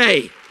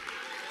Sunday.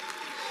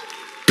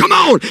 Come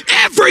on,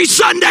 every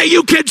Sunday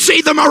you can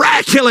see the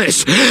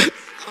miraculous.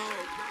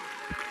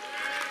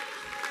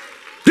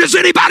 Does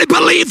anybody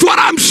believe what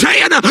I'm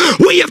saying?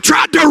 We have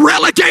tried to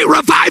relegate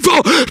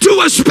revival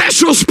to a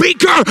special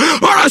speaker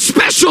or a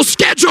special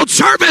scheduled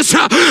service.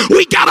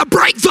 We got to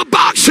break the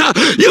box.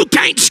 You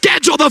can't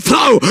schedule the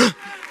flow.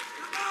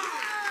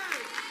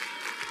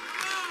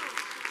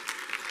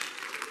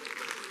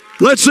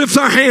 Let's lift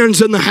our hands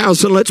in the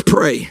house and let's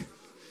pray.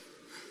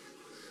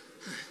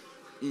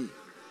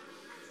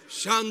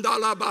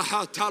 Shandala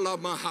bahatala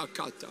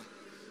mahakata.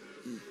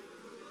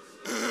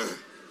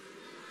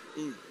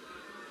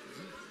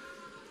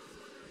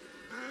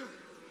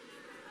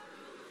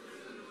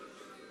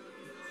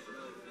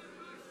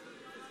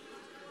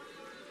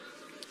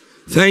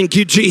 Thank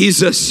you,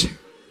 Jesus.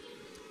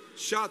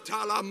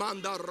 Shatala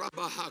manda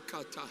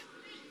rabahakata.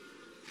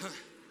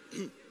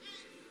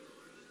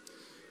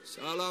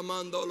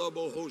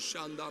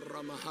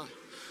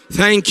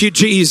 Thank you,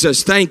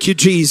 Jesus. Thank you,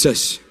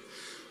 Jesus.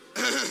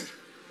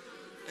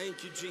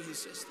 Thank you,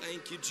 Jesus.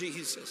 Thank you,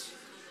 Jesus.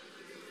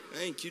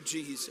 Thank you,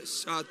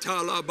 Jesus.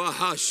 Satala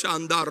baha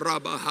shanda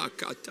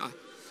rabahakata.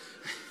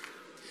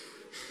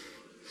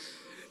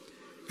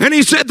 And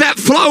he said that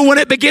flow, when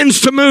it begins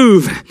to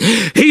move,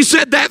 he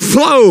said that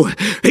flow,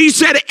 he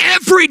said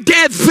every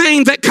dead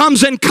thing that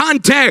comes in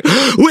contact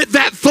with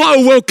that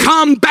flow will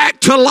come back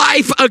to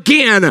life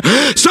again.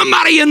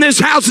 Somebody in this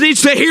house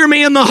needs to hear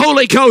me in the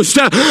Holy Ghost.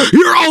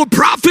 Your old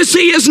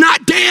prophecy is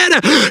not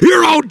dead.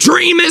 Your old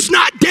dream is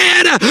not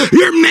dead.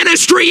 Your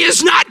ministry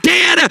is not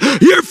dead.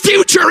 Your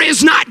future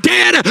is not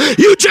dead.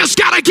 You just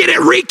got to get it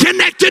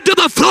reconnected to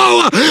the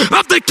flow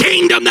of the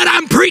kingdom that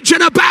I'm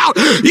preaching about.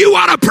 You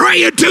ought to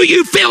pray until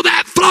you feel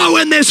that flow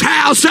in this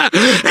house, and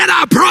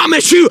I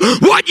promise you,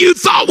 what you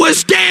thought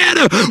was dead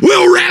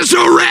will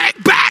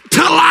resurrect back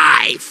to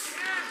life.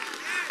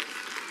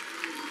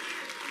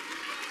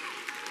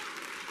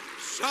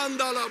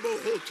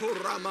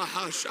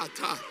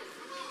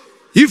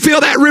 You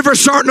feel that river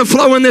starting to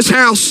flow in this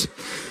house?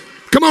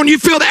 Come on, you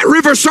feel that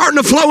river starting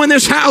to flow in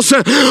this house?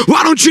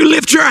 Why don't you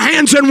lift your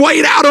hands and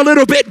wade out a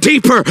little bit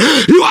deeper?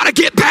 You ought to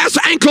get past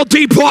ankle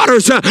deep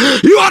waters.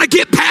 You ought to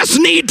get past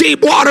knee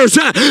deep waters.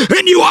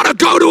 And you ought to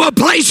go to a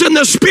place in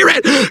the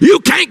spirit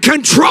you can't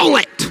control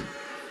it.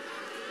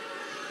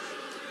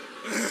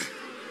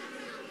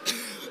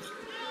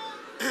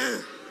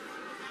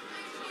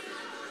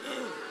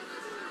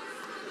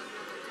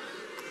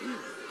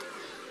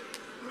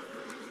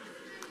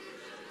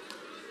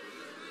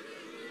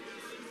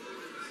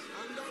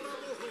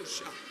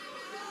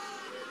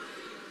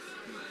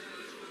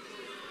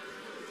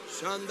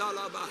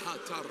 Shandala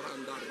bahata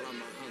randa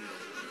ramahanda.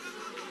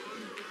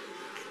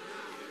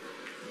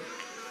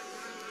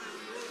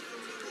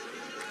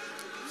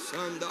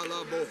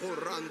 Sandala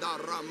bohoranda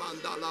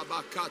ramandala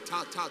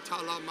bakata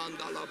tatala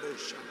mandala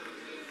bosha.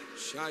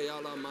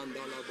 Shayala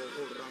mandala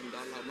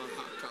bohoranda la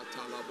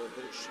mahakata la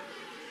bohosha.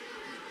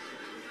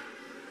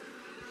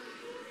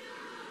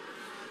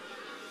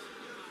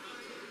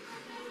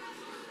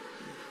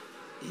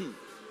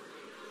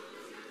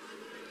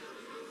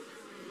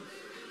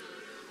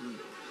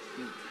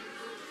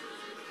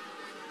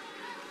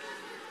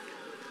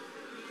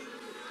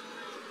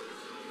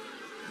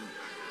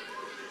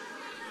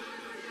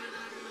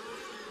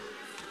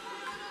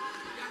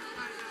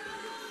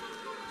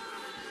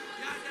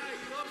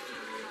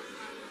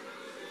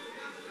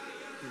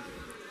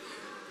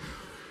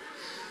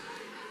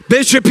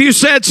 Bishop, you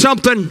said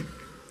something.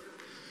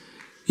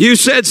 You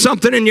said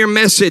something in your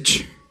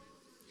message.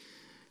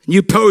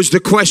 You posed a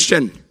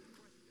question.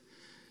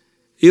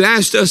 You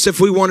asked us if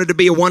we wanted to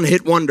be a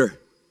one-hit wonder,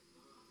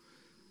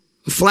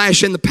 a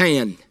flash in the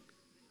pan.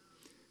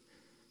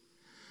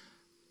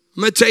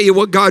 I'm going to tell you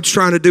what God's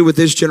trying to do with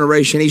this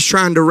generation. He's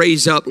trying to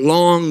raise up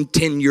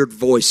long-tenured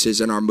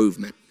voices in our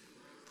movement.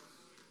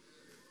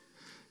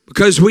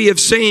 Because we have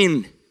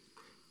seen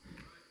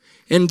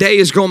in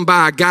days gone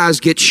by, guys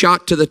get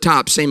shot to the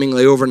top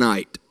seemingly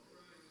overnight.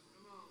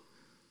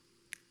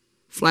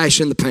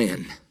 Flash in the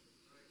pan.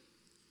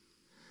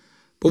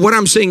 But what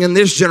I'm seeing in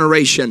this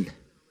generation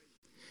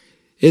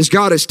is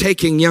God is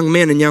taking young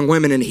men and young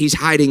women and He's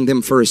hiding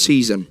them for a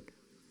season.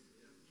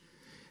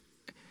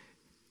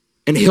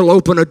 And He'll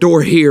open a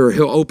door here,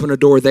 He'll open a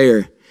door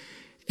there.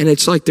 And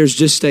it's like there's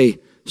just a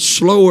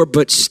slower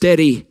but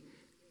steady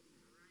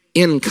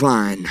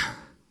incline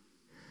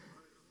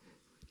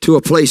to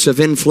a place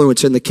of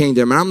influence in the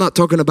kingdom. And I'm not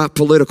talking about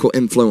political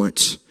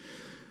influence.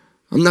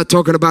 I'm not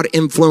talking about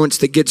influence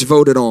that gets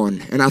voted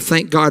on. And I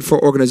thank God for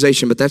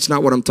organization, but that's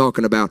not what I'm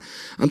talking about.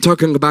 I'm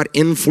talking about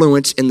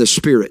influence in the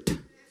spirit.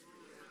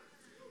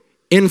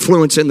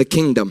 Influence in the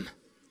kingdom.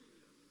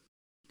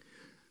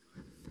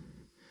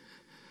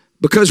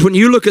 Because when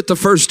you look at the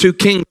first two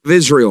kings of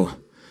Israel,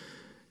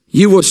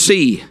 you will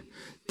see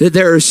that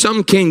there are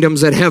some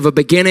kingdoms that have a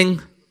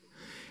beginning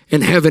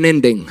and have an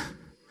ending.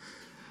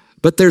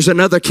 But there's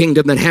another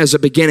kingdom that has a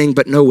beginning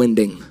but no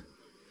ending.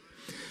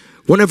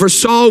 Whenever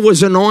Saul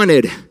was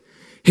anointed,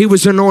 he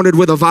was anointed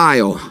with a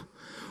vial,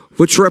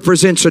 which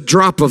represents a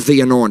drop of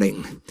the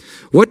anointing.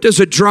 What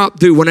does a drop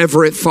do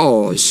whenever it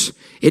falls?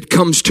 It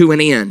comes to an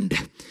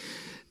end.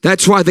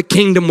 That's why the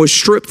kingdom was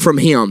stripped from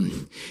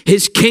him.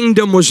 His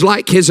kingdom was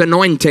like his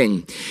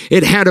anointing.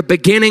 It had a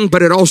beginning,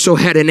 but it also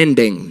had an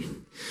ending.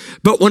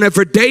 But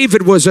whenever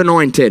David was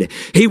anointed,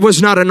 he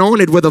was not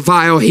anointed with a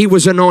vial, he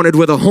was anointed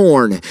with a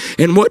horn.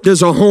 And what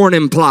does a horn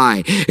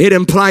imply? It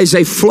implies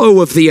a flow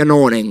of the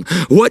anointing.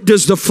 What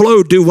does the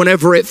flow do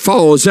whenever it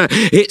falls?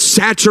 It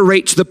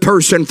saturates the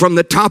person from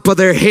the top of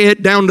their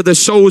head down to the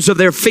soles of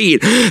their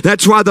feet.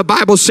 That's why the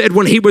Bible said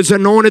when he was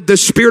anointed, the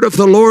Spirit of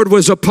the Lord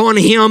was upon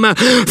him.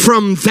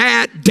 From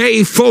that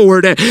day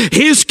forward,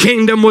 his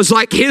kingdom was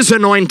like his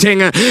anointing.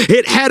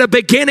 It had a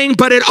beginning,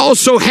 but it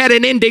also had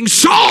an ending.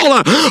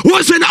 Saul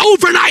was an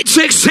overnight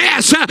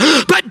success,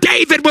 but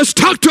David was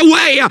tucked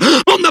away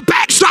on the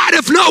backside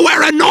of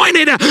nowhere,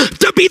 anointed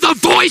to be the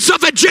voice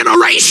of a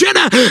generation,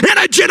 and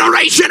a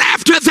generation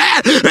after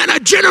that, and a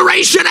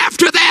generation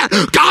after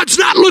that. God's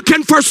not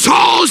looking for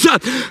Sauls.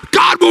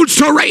 God wants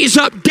to raise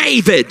up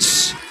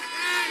Davids.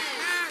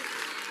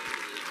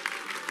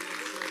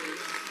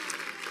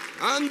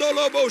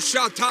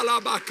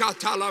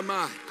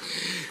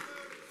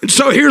 And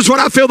so here's what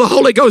I feel the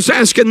Holy Ghost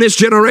asking this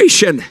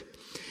generation.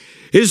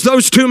 Is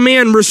those two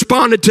men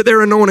responded to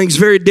their anointings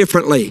very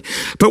differently.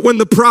 But when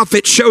the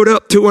prophet showed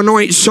up to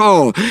anoint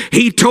Saul,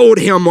 he told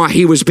him why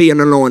he was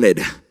being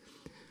anointed.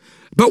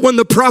 But when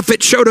the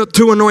prophet showed up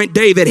to anoint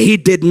David, he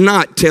did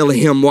not tell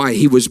him why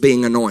he was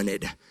being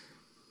anointed.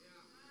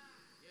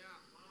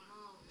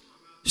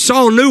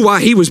 Saul knew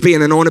why he was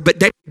being anointed, but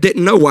David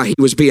didn't know why he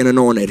was being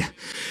anointed.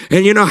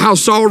 And you know how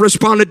Saul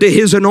responded to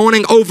his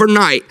anointing?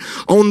 Overnight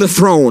on the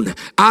throne,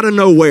 out of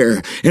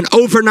nowhere, an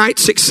overnight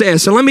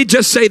success. And let me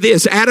just say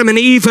this, Adam and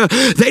Eve,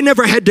 they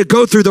never had to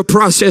go through the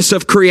process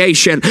of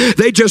creation.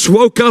 They just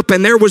woke up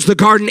and there was the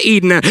Garden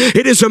Eden.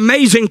 It is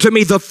amazing to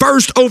me, the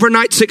first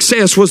overnight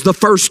success was the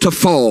first to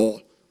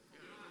fall.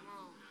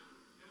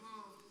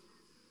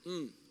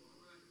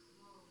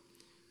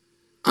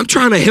 I'm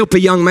trying to help a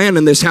young man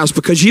in this house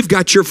because you've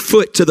got your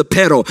foot to the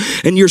pedal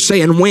and you're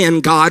saying, when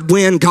God,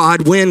 when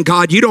God, when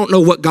God. You don't know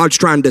what God's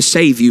trying to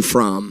save you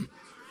from.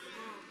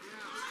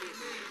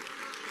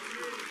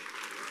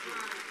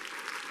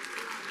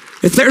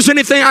 If there's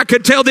anything I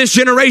could tell this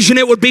generation,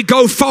 it would be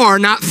go far,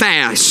 not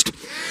fast.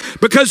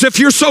 Because if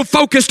you're so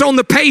focused on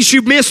the pace,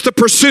 you miss the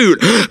pursuit.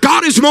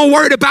 God is more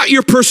worried about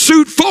your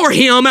pursuit for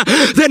Him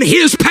than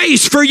His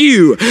pace for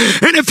you.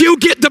 And if you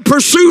get the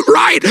pursuit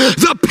right,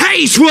 the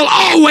pace will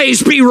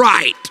always be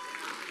right.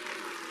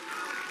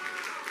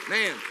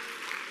 Man.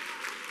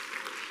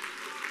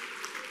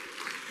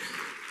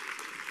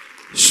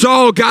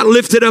 Saul got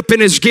lifted up in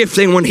his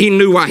gifting when he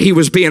knew why he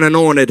was being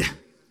anointed.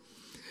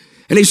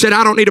 And he said,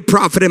 I don't need a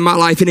prophet in my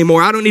life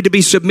anymore. I don't need to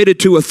be submitted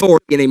to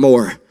authority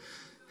anymore.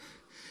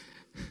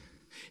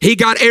 He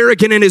got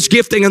arrogant in his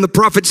gifting, and the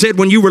prophet said,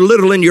 when you were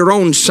little in your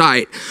own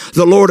sight,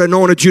 the Lord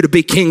anointed you to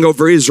be king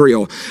over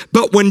Israel.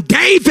 But when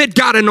David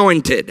got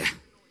anointed,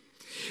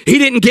 He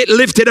didn't get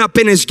lifted up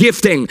in his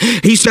gifting.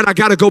 He said, I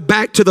got to go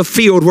back to the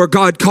field where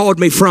God called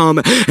me from,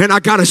 and I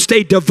got to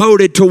stay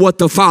devoted to what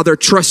the Father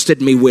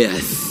trusted me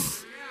with.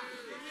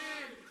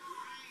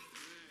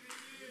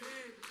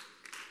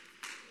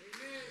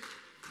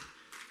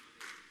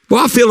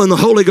 Well, I feel in the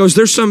Holy Ghost.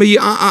 There's some of you,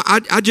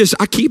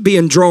 I keep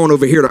being drawn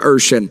over here to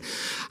Urshan.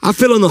 I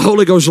feel in the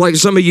Holy Ghost like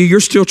some of you, you're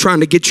still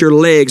trying to get your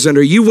legs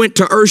under. You went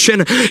to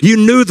Urshan. You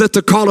knew that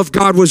the call of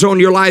God was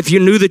on your life. You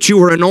knew that you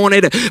were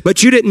anointed,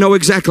 but you didn't know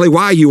exactly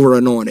why you were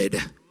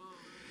anointed.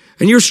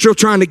 And you're still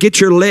trying to get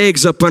your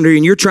legs up under you,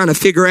 and you're trying to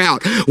figure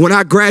out, when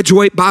I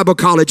graduate Bible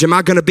college, am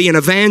I going to be an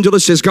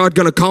evangelist? Is God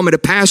going to call me to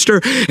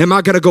pastor? Am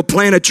I going to go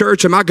plant a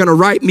church? Am I going to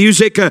write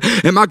music?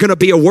 Am I going to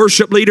be a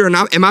worship leader? And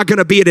am I going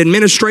to be an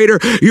administrator?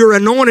 You're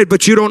anointed,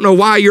 but you don't know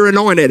why you're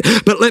anointed.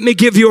 But let me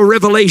give you a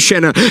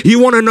revelation.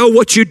 You want to know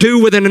what you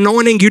do with an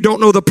anointing you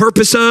don't know the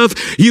purpose of?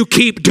 You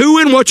keep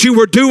doing what you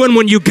were doing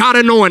when you got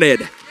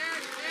anointed.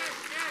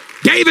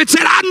 David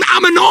said,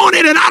 I'm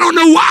anointed and I don't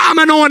know why I'm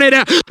anointed,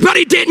 but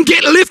he didn't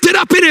get lifted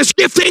up in his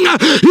gifting.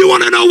 You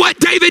want to know what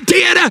David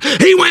did?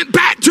 He went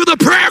back to the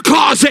prayer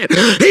closet.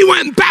 He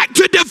went back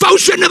to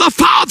devotion to the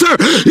Father.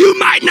 You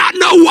might not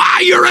know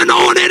why you're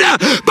anointed,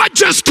 but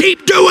just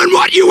keep doing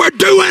what you were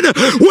doing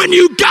when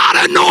you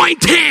got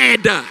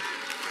anointed.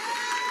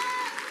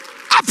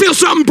 I feel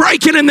something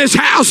breaking in this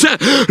house.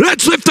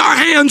 Let's lift our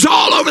hands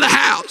all over the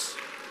house.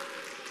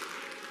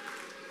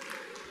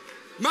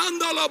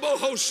 Mandala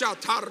boho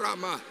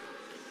shatarama.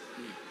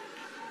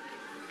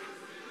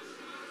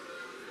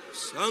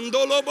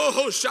 Sandolo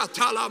boho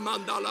shatala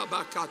mandala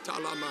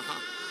bakatala maha.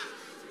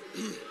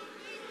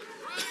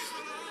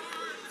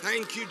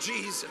 Thank you,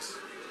 Jesus.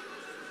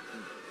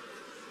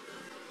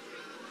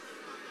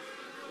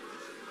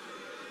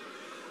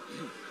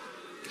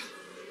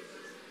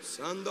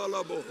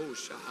 Sandala boho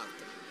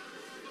shahata.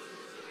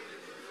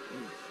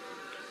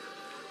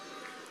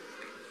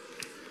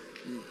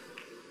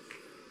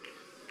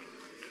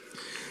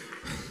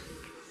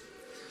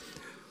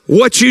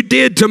 What you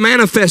did to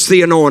manifest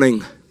the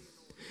anointing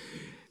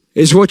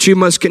is what you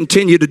must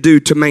continue to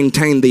do to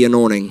maintain the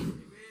anointing.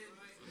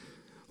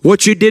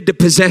 What you did to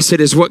possess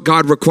it is what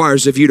God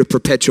requires of you to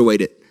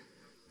perpetuate it.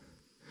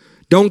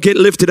 Don't get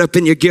lifted up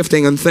in your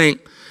gifting and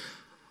think,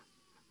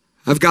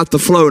 I've got the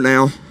flow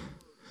now,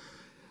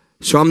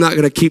 so I'm not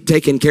going to keep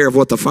taking care of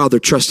what the Father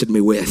trusted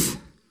me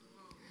with.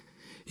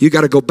 You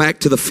got to go back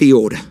to the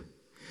field,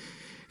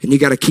 and you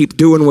got to keep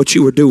doing what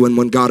you were doing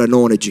when God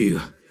anointed you.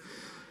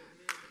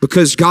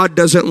 Because God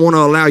doesn't want to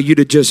allow you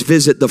to just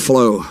visit the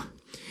flow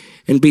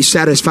and be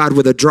satisfied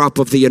with a drop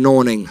of the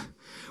anointing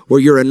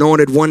where you're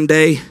anointed one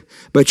day,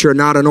 but you're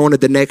not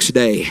anointed the next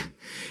day.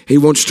 He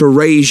wants to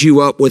raise you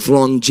up with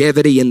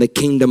longevity in the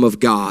kingdom of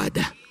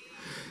God,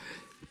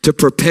 to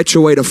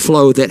perpetuate a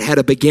flow that had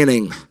a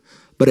beginning,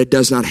 but it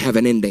does not have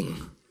an ending.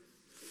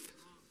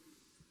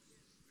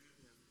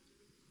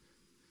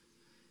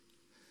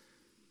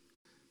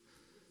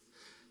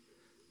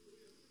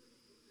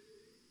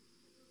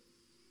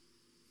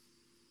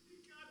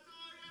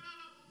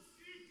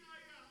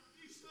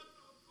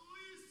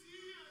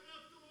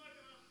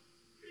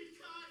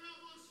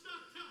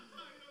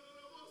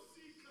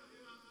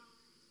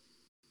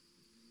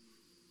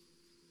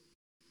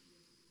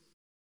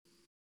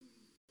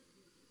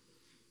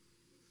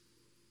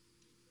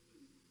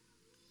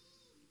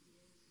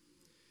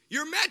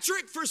 Your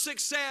metric for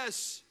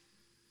success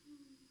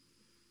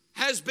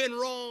has been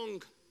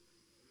wrong.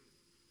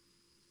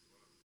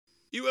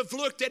 You have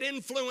looked at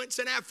influence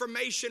and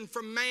affirmation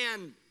from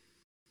man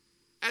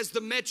as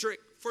the metric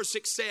for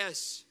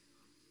success.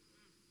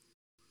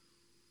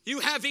 You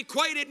have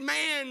equated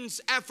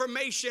man's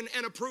affirmation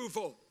and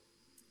approval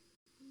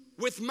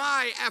with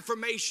my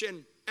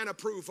affirmation and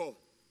approval.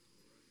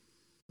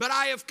 But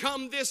I have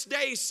come this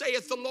day,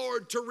 saith the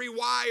Lord, to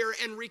rewire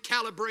and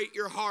recalibrate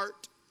your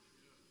heart.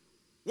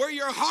 Where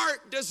your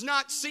heart does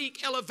not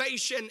seek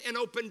elevation and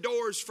open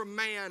doors from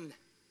man,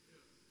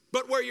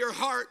 but where your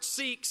heart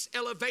seeks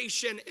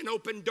elevation and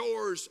open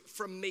doors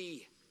from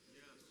me.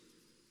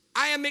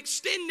 I am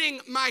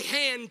extending my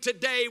hand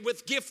today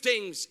with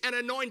giftings and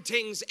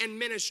anointings and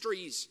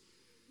ministries.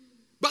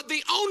 But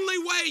the only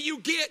way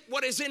you get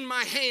what is in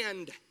my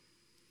hand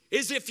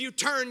is if you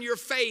turn your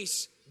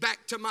face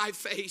back to my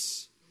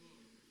face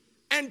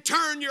and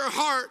turn your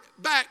heart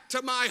back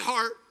to my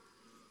heart.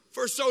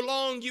 For so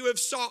long you have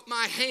sought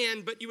my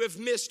hand, but you have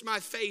missed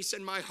my face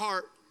and my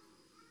heart.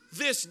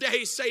 This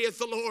day, saith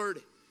the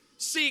Lord,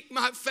 seek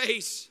my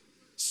face,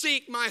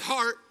 seek my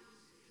heart,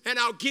 and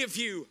I'll give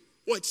you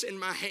what's in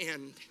my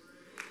hand.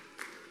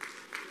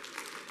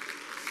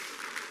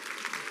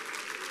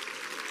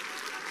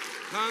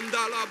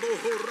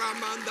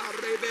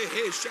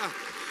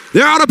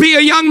 There ought to be a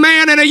young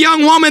man and a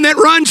young woman that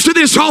runs to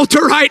this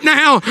altar right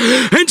now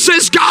and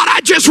says, God,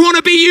 I just want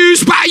to be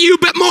used by you,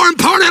 but more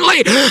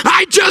importantly,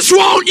 I just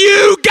want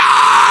you,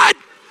 God.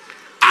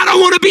 I don't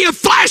want to be a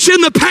flash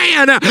in the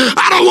pan.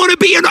 I don't want to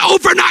be an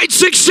overnight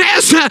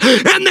success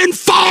and then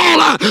fall.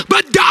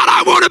 But God,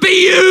 I want to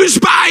be used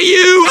by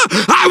you.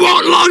 I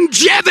want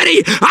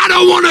longevity. I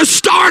don't want to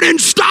start and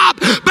stop,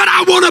 but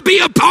I want to be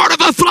a part of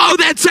a flow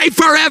that's a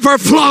forever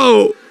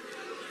flow.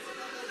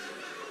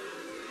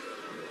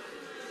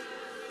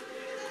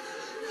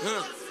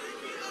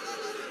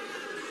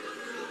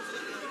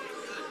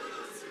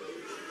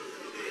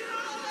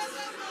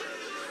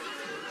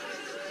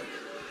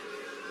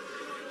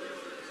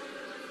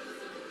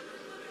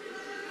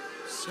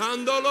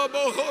 Sandolo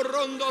boho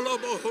rondolo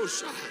boho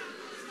sha.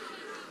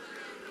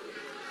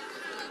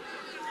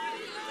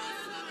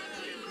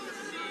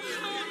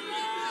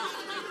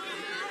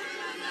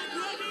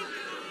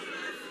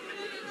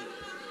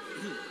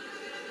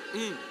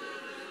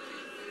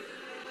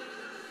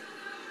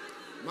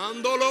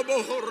 Mandolo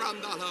boho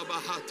randala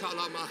bahata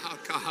la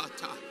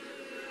mahakahata.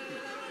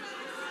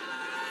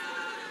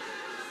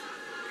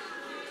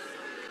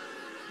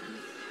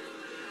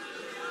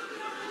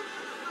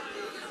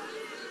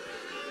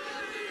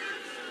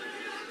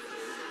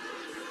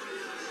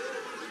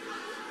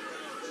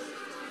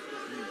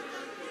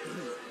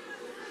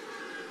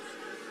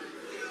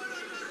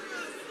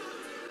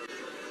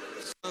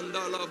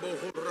 Andala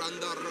boho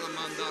randara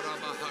mandara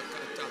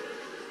bahakata.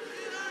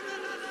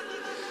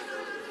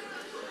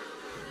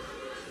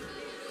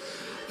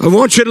 I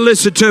want you to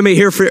listen to me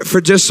here for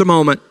just a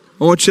moment.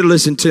 I want you to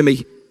listen to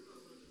me.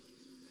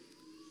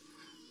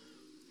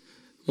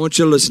 I want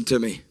you to listen to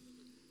me.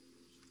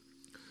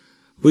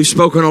 We've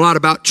spoken a lot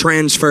about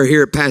transfer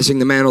here at Passing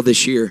the Mantle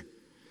this year.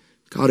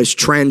 God is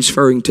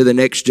transferring to the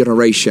next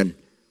generation.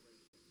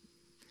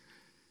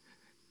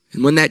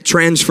 And when that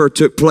transfer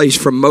took place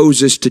from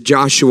Moses to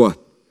Joshua,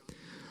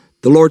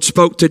 the Lord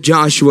spoke to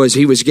Joshua as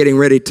he was getting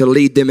ready to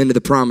lead them into the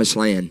promised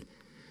land.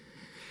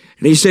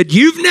 And he said,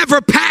 you've never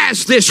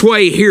passed this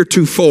way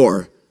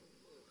heretofore.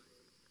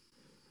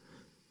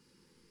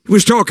 He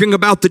was talking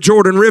about the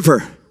Jordan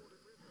River.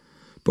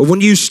 But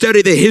when you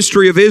study the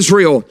history of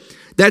Israel,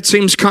 that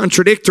seems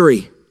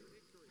contradictory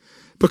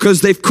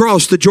because they've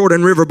crossed the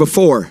Jordan River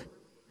before.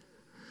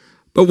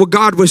 But what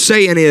God was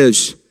saying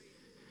is,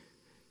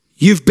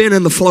 you've been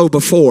in the flow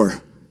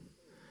before,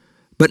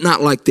 but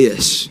not like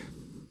this.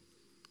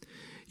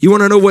 You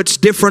want to know what's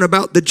different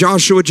about the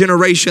Joshua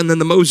generation than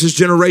the Moses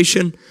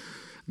generation?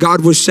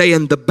 God was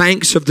saying the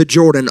banks of the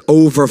Jordan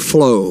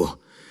overflow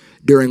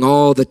during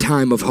all the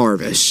time of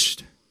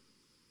harvest.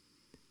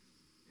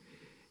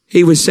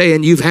 He was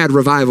saying you've had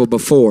revival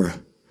before,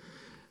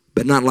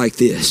 but not like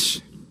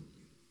this.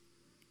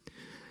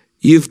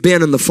 You've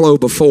been in the flow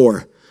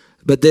before,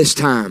 but this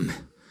time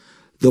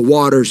the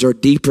waters are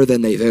deeper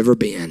than they've ever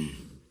been.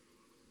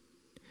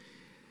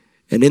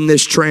 And in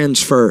this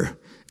transfer,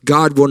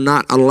 God will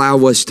not allow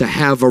us to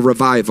have a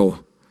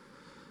revival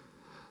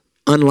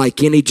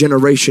unlike any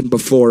generation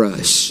before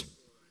us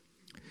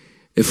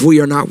if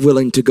we are not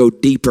willing to go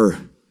deeper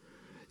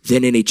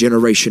than any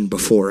generation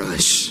before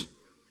us.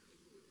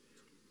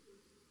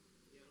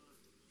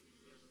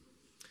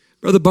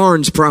 Brother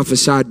Barnes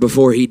prophesied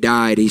before he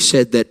died. He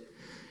said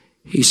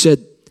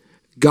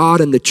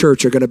God and the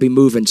church are going to be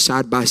moving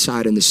side by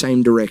side in the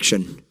same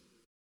direction.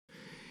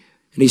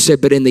 And he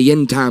said, but in the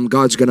end time,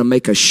 God's going to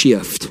make a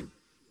shift.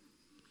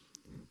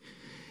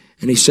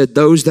 And he said,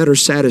 those that are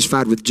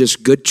satisfied with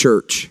just good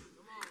church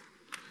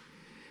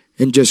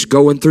and just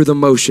going through the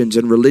motions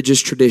and religious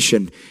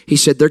tradition, he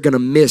said they're going to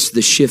miss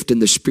the shift in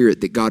the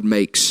spirit that God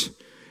makes.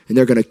 And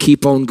they're going to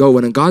keep on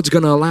going. And God's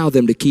going to allow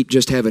them to keep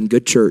just having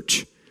good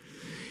church.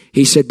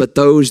 He said, but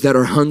those that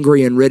are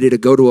hungry and ready to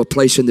go to a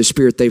place in the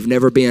spirit they've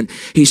never been,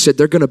 he said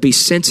they're going to be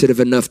sensitive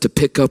enough to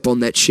pick up on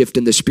that shift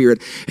in the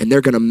spirit, and they're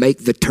going to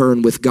make the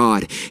turn with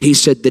God. He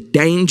said the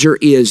danger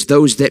is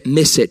those that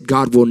miss it,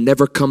 God will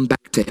never come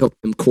back to help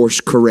them course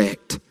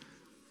correct.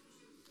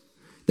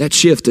 That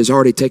shift has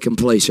already taken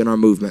place in our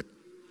movement.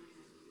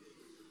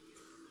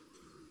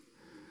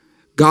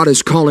 God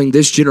is calling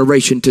this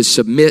generation to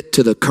submit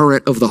to the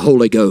current of the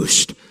Holy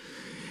Ghost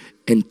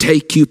and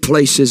take you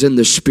places in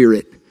the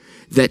spirit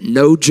that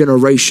no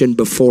generation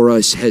before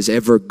us has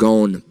ever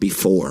gone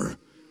before.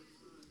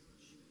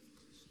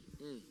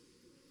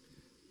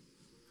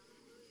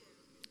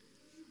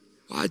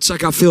 It's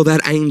like I feel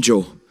that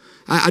angel.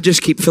 I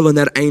just keep feeling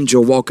that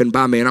angel walking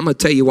by me. And I'm going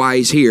to tell you why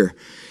he's here.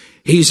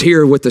 He's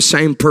here with the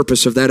same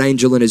purpose of that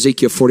angel in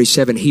Ezekiel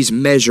 47. He's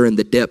measuring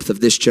the depth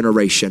of this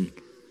generation.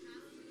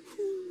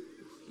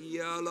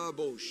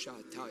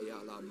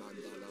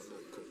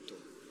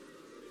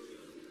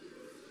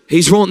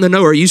 He's wanting to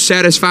know, are you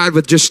satisfied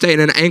with just staying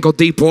in ankle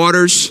deep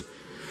waters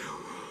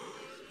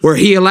where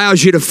he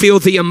allows you to feel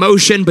the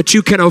emotion, but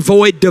you can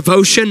avoid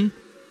devotion?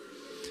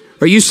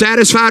 Are you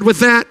satisfied with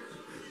that?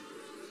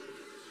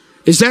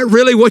 Is that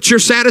really what you're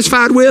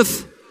satisfied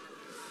with?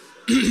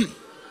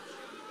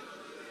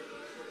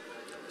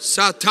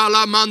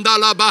 Satala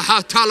mandala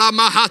bahatala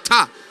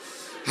mahata.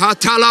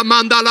 Hatala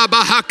mandala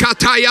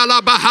bahakata yala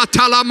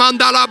bahatala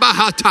mandala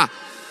bahata.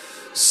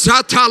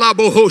 Satala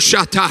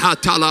bohoshata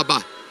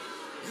hatalaba.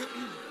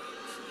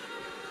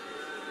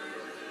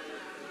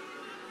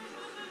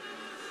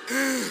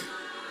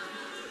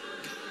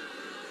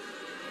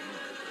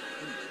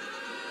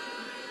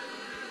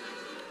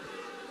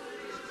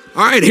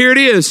 All right, here it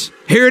is.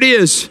 Here it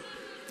is.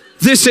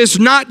 This is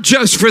not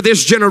just for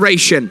this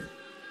generation.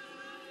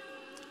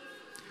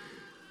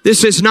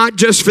 This is not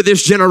just for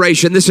this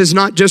generation. This is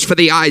not just for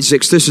the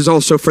Isaacs. This is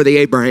also for the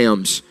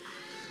Abrahams.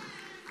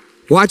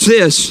 Watch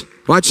this.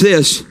 Watch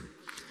this.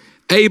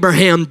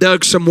 Abraham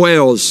dug some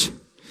wells.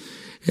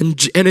 And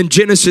in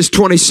Genesis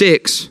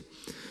 26,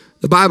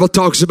 the Bible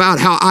talks about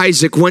how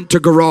Isaac went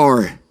to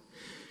Gerar.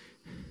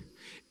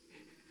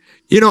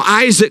 You know,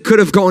 Isaac could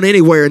have gone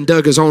anywhere and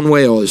dug his own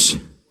wells.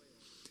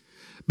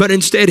 But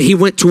instead, he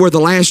went to where the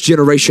last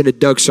generation had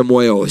dug some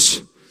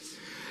wells.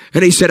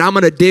 And he said, I'm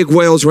going to dig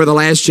wells where the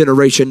last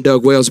generation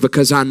dug wells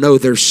because I know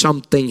there's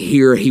something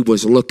here he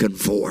was looking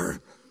for.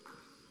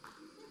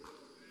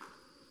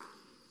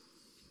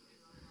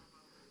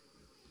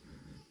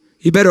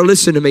 You better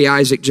listen to me,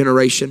 Isaac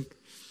generation.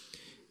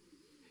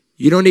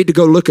 You don't need to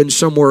go looking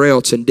somewhere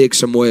else and dig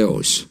some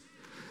wells.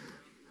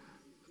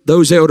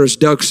 Those elders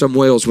dug some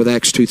wells with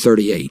Acts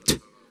 2:38.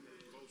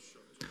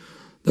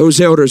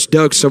 Those elders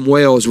dug some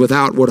wells with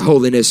outward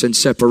holiness and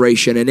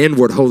separation and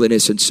inward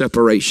holiness and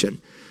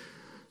separation.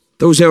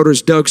 Those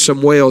elders dug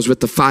some wells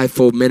with the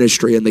fivefold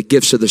ministry and the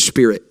gifts of the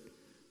Spirit.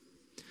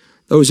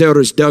 Those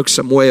elders dug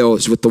some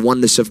wells with the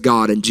oneness of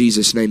God in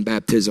Jesus' name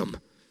baptism.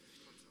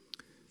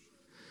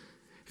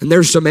 And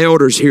there's some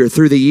elders here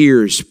through the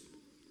years.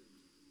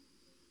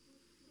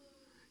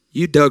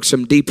 You dug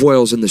some deep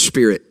wells in the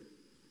Spirit.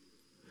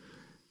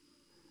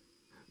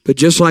 But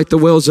just like the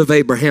wells of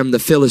Abraham, the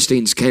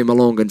Philistines came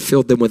along and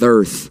filled them with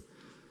earth.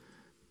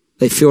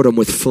 They filled them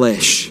with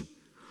flesh.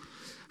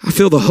 I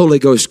feel the Holy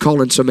Ghost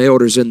calling some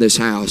elders in this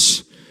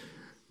house.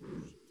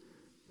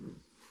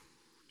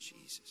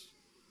 Jesus.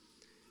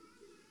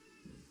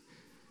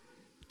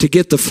 To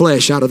get the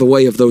flesh out of the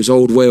way of those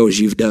old wells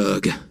you've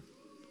dug.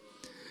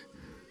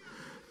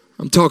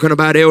 I'm talking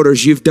about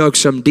elders, you've dug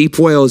some deep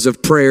wells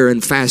of prayer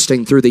and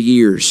fasting through the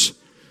years.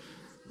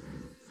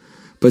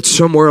 But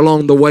somewhere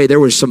along the way, there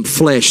was some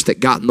flesh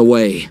that got in the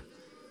way.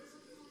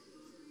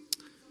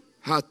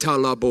 And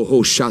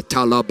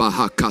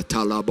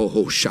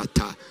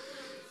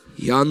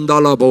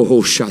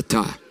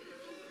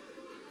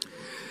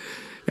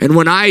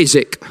when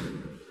Isaac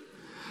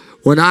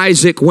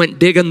went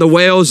digging the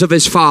wells of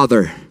his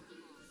father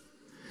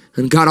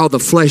and got all the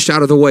flesh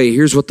out of the way,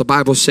 here's what the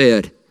Bible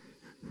said.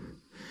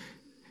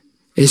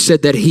 It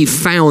said that he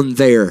found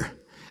there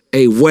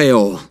a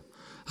well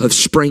of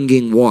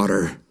springing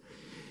water.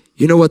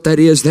 You know what that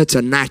is? That's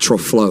a natural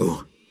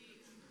flow.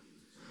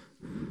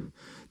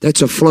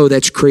 That's a flow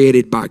that's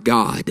created by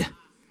God.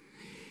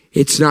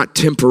 It's not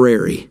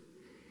temporary.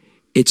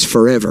 It's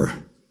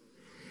forever.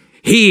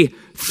 He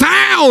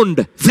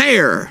found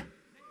there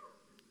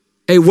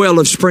a well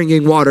of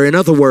springing water. In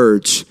other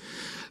words,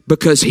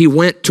 because he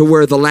went to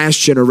where the last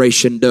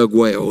generation dug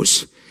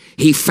wells,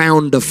 he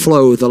found a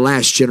flow the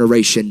last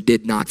generation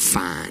did not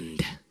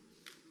find.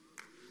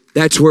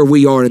 That's where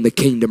we are in the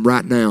kingdom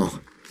right now.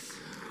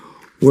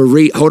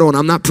 Hold on,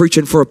 I'm not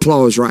preaching for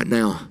applause right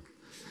now.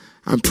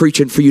 I'm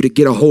preaching for you to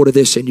get a hold of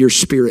this in your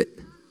spirit.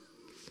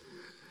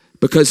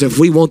 Because if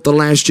we want the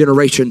last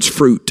generation's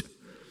fruit,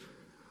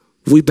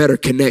 we better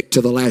connect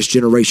to the last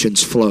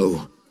generation's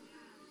flow.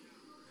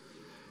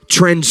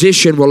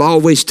 Transition will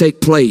always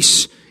take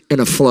place in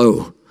a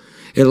flow.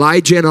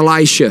 Elijah and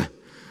Elisha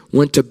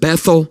went to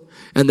Bethel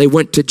and they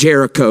went to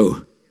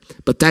Jericho.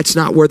 But that's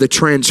not where the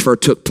transfer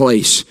took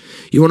place.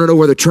 You want to know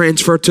where the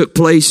transfer took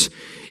place?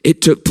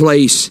 It took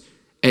place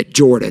at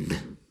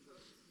Jordan.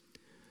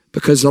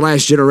 Because the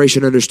last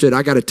generation understood,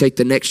 I got to take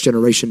the next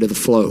generation to the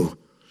flow.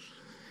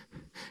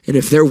 And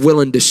if they're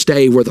willing to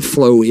stay where the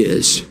flow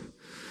is,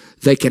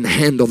 they can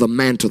handle the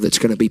mantle that's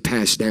going to be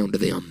passed down to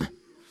them.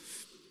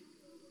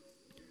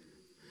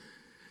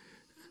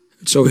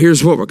 So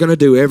here's what we're going to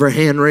do. Every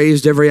hand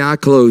raised, every eye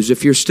closed.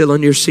 If you're still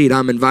in your seat,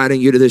 I'm inviting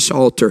you to this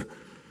altar.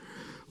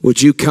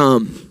 Would you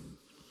come?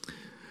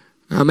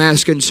 I'm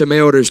asking some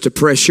elders to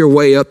press your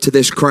way up to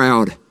this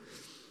crowd.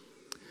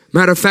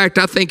 Matter of fact,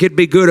 I think it'd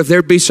be good if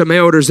there'd be some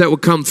elders that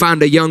would come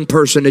find a young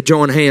person to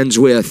join hands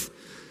with.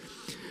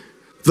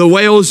 The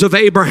wells of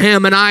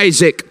Abraham and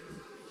Isaac,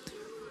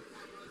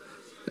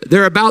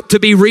 they're about to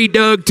be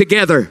redug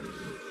together.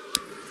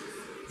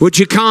 Would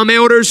you come,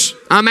 elders?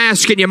 I'm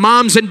asking you,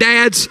 moms and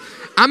dads.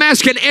 I'm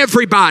asking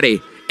everybody,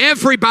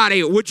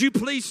 would you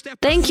please step?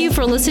 Thank you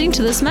for listening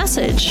to this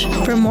message.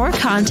 For more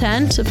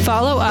content,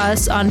 follow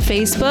us on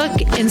Facebook,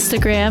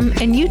 Instagram,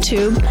 and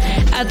YouTube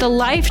at The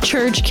Life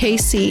Church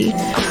KC.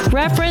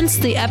 Reference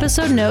the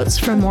episode notes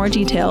for more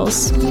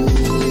details.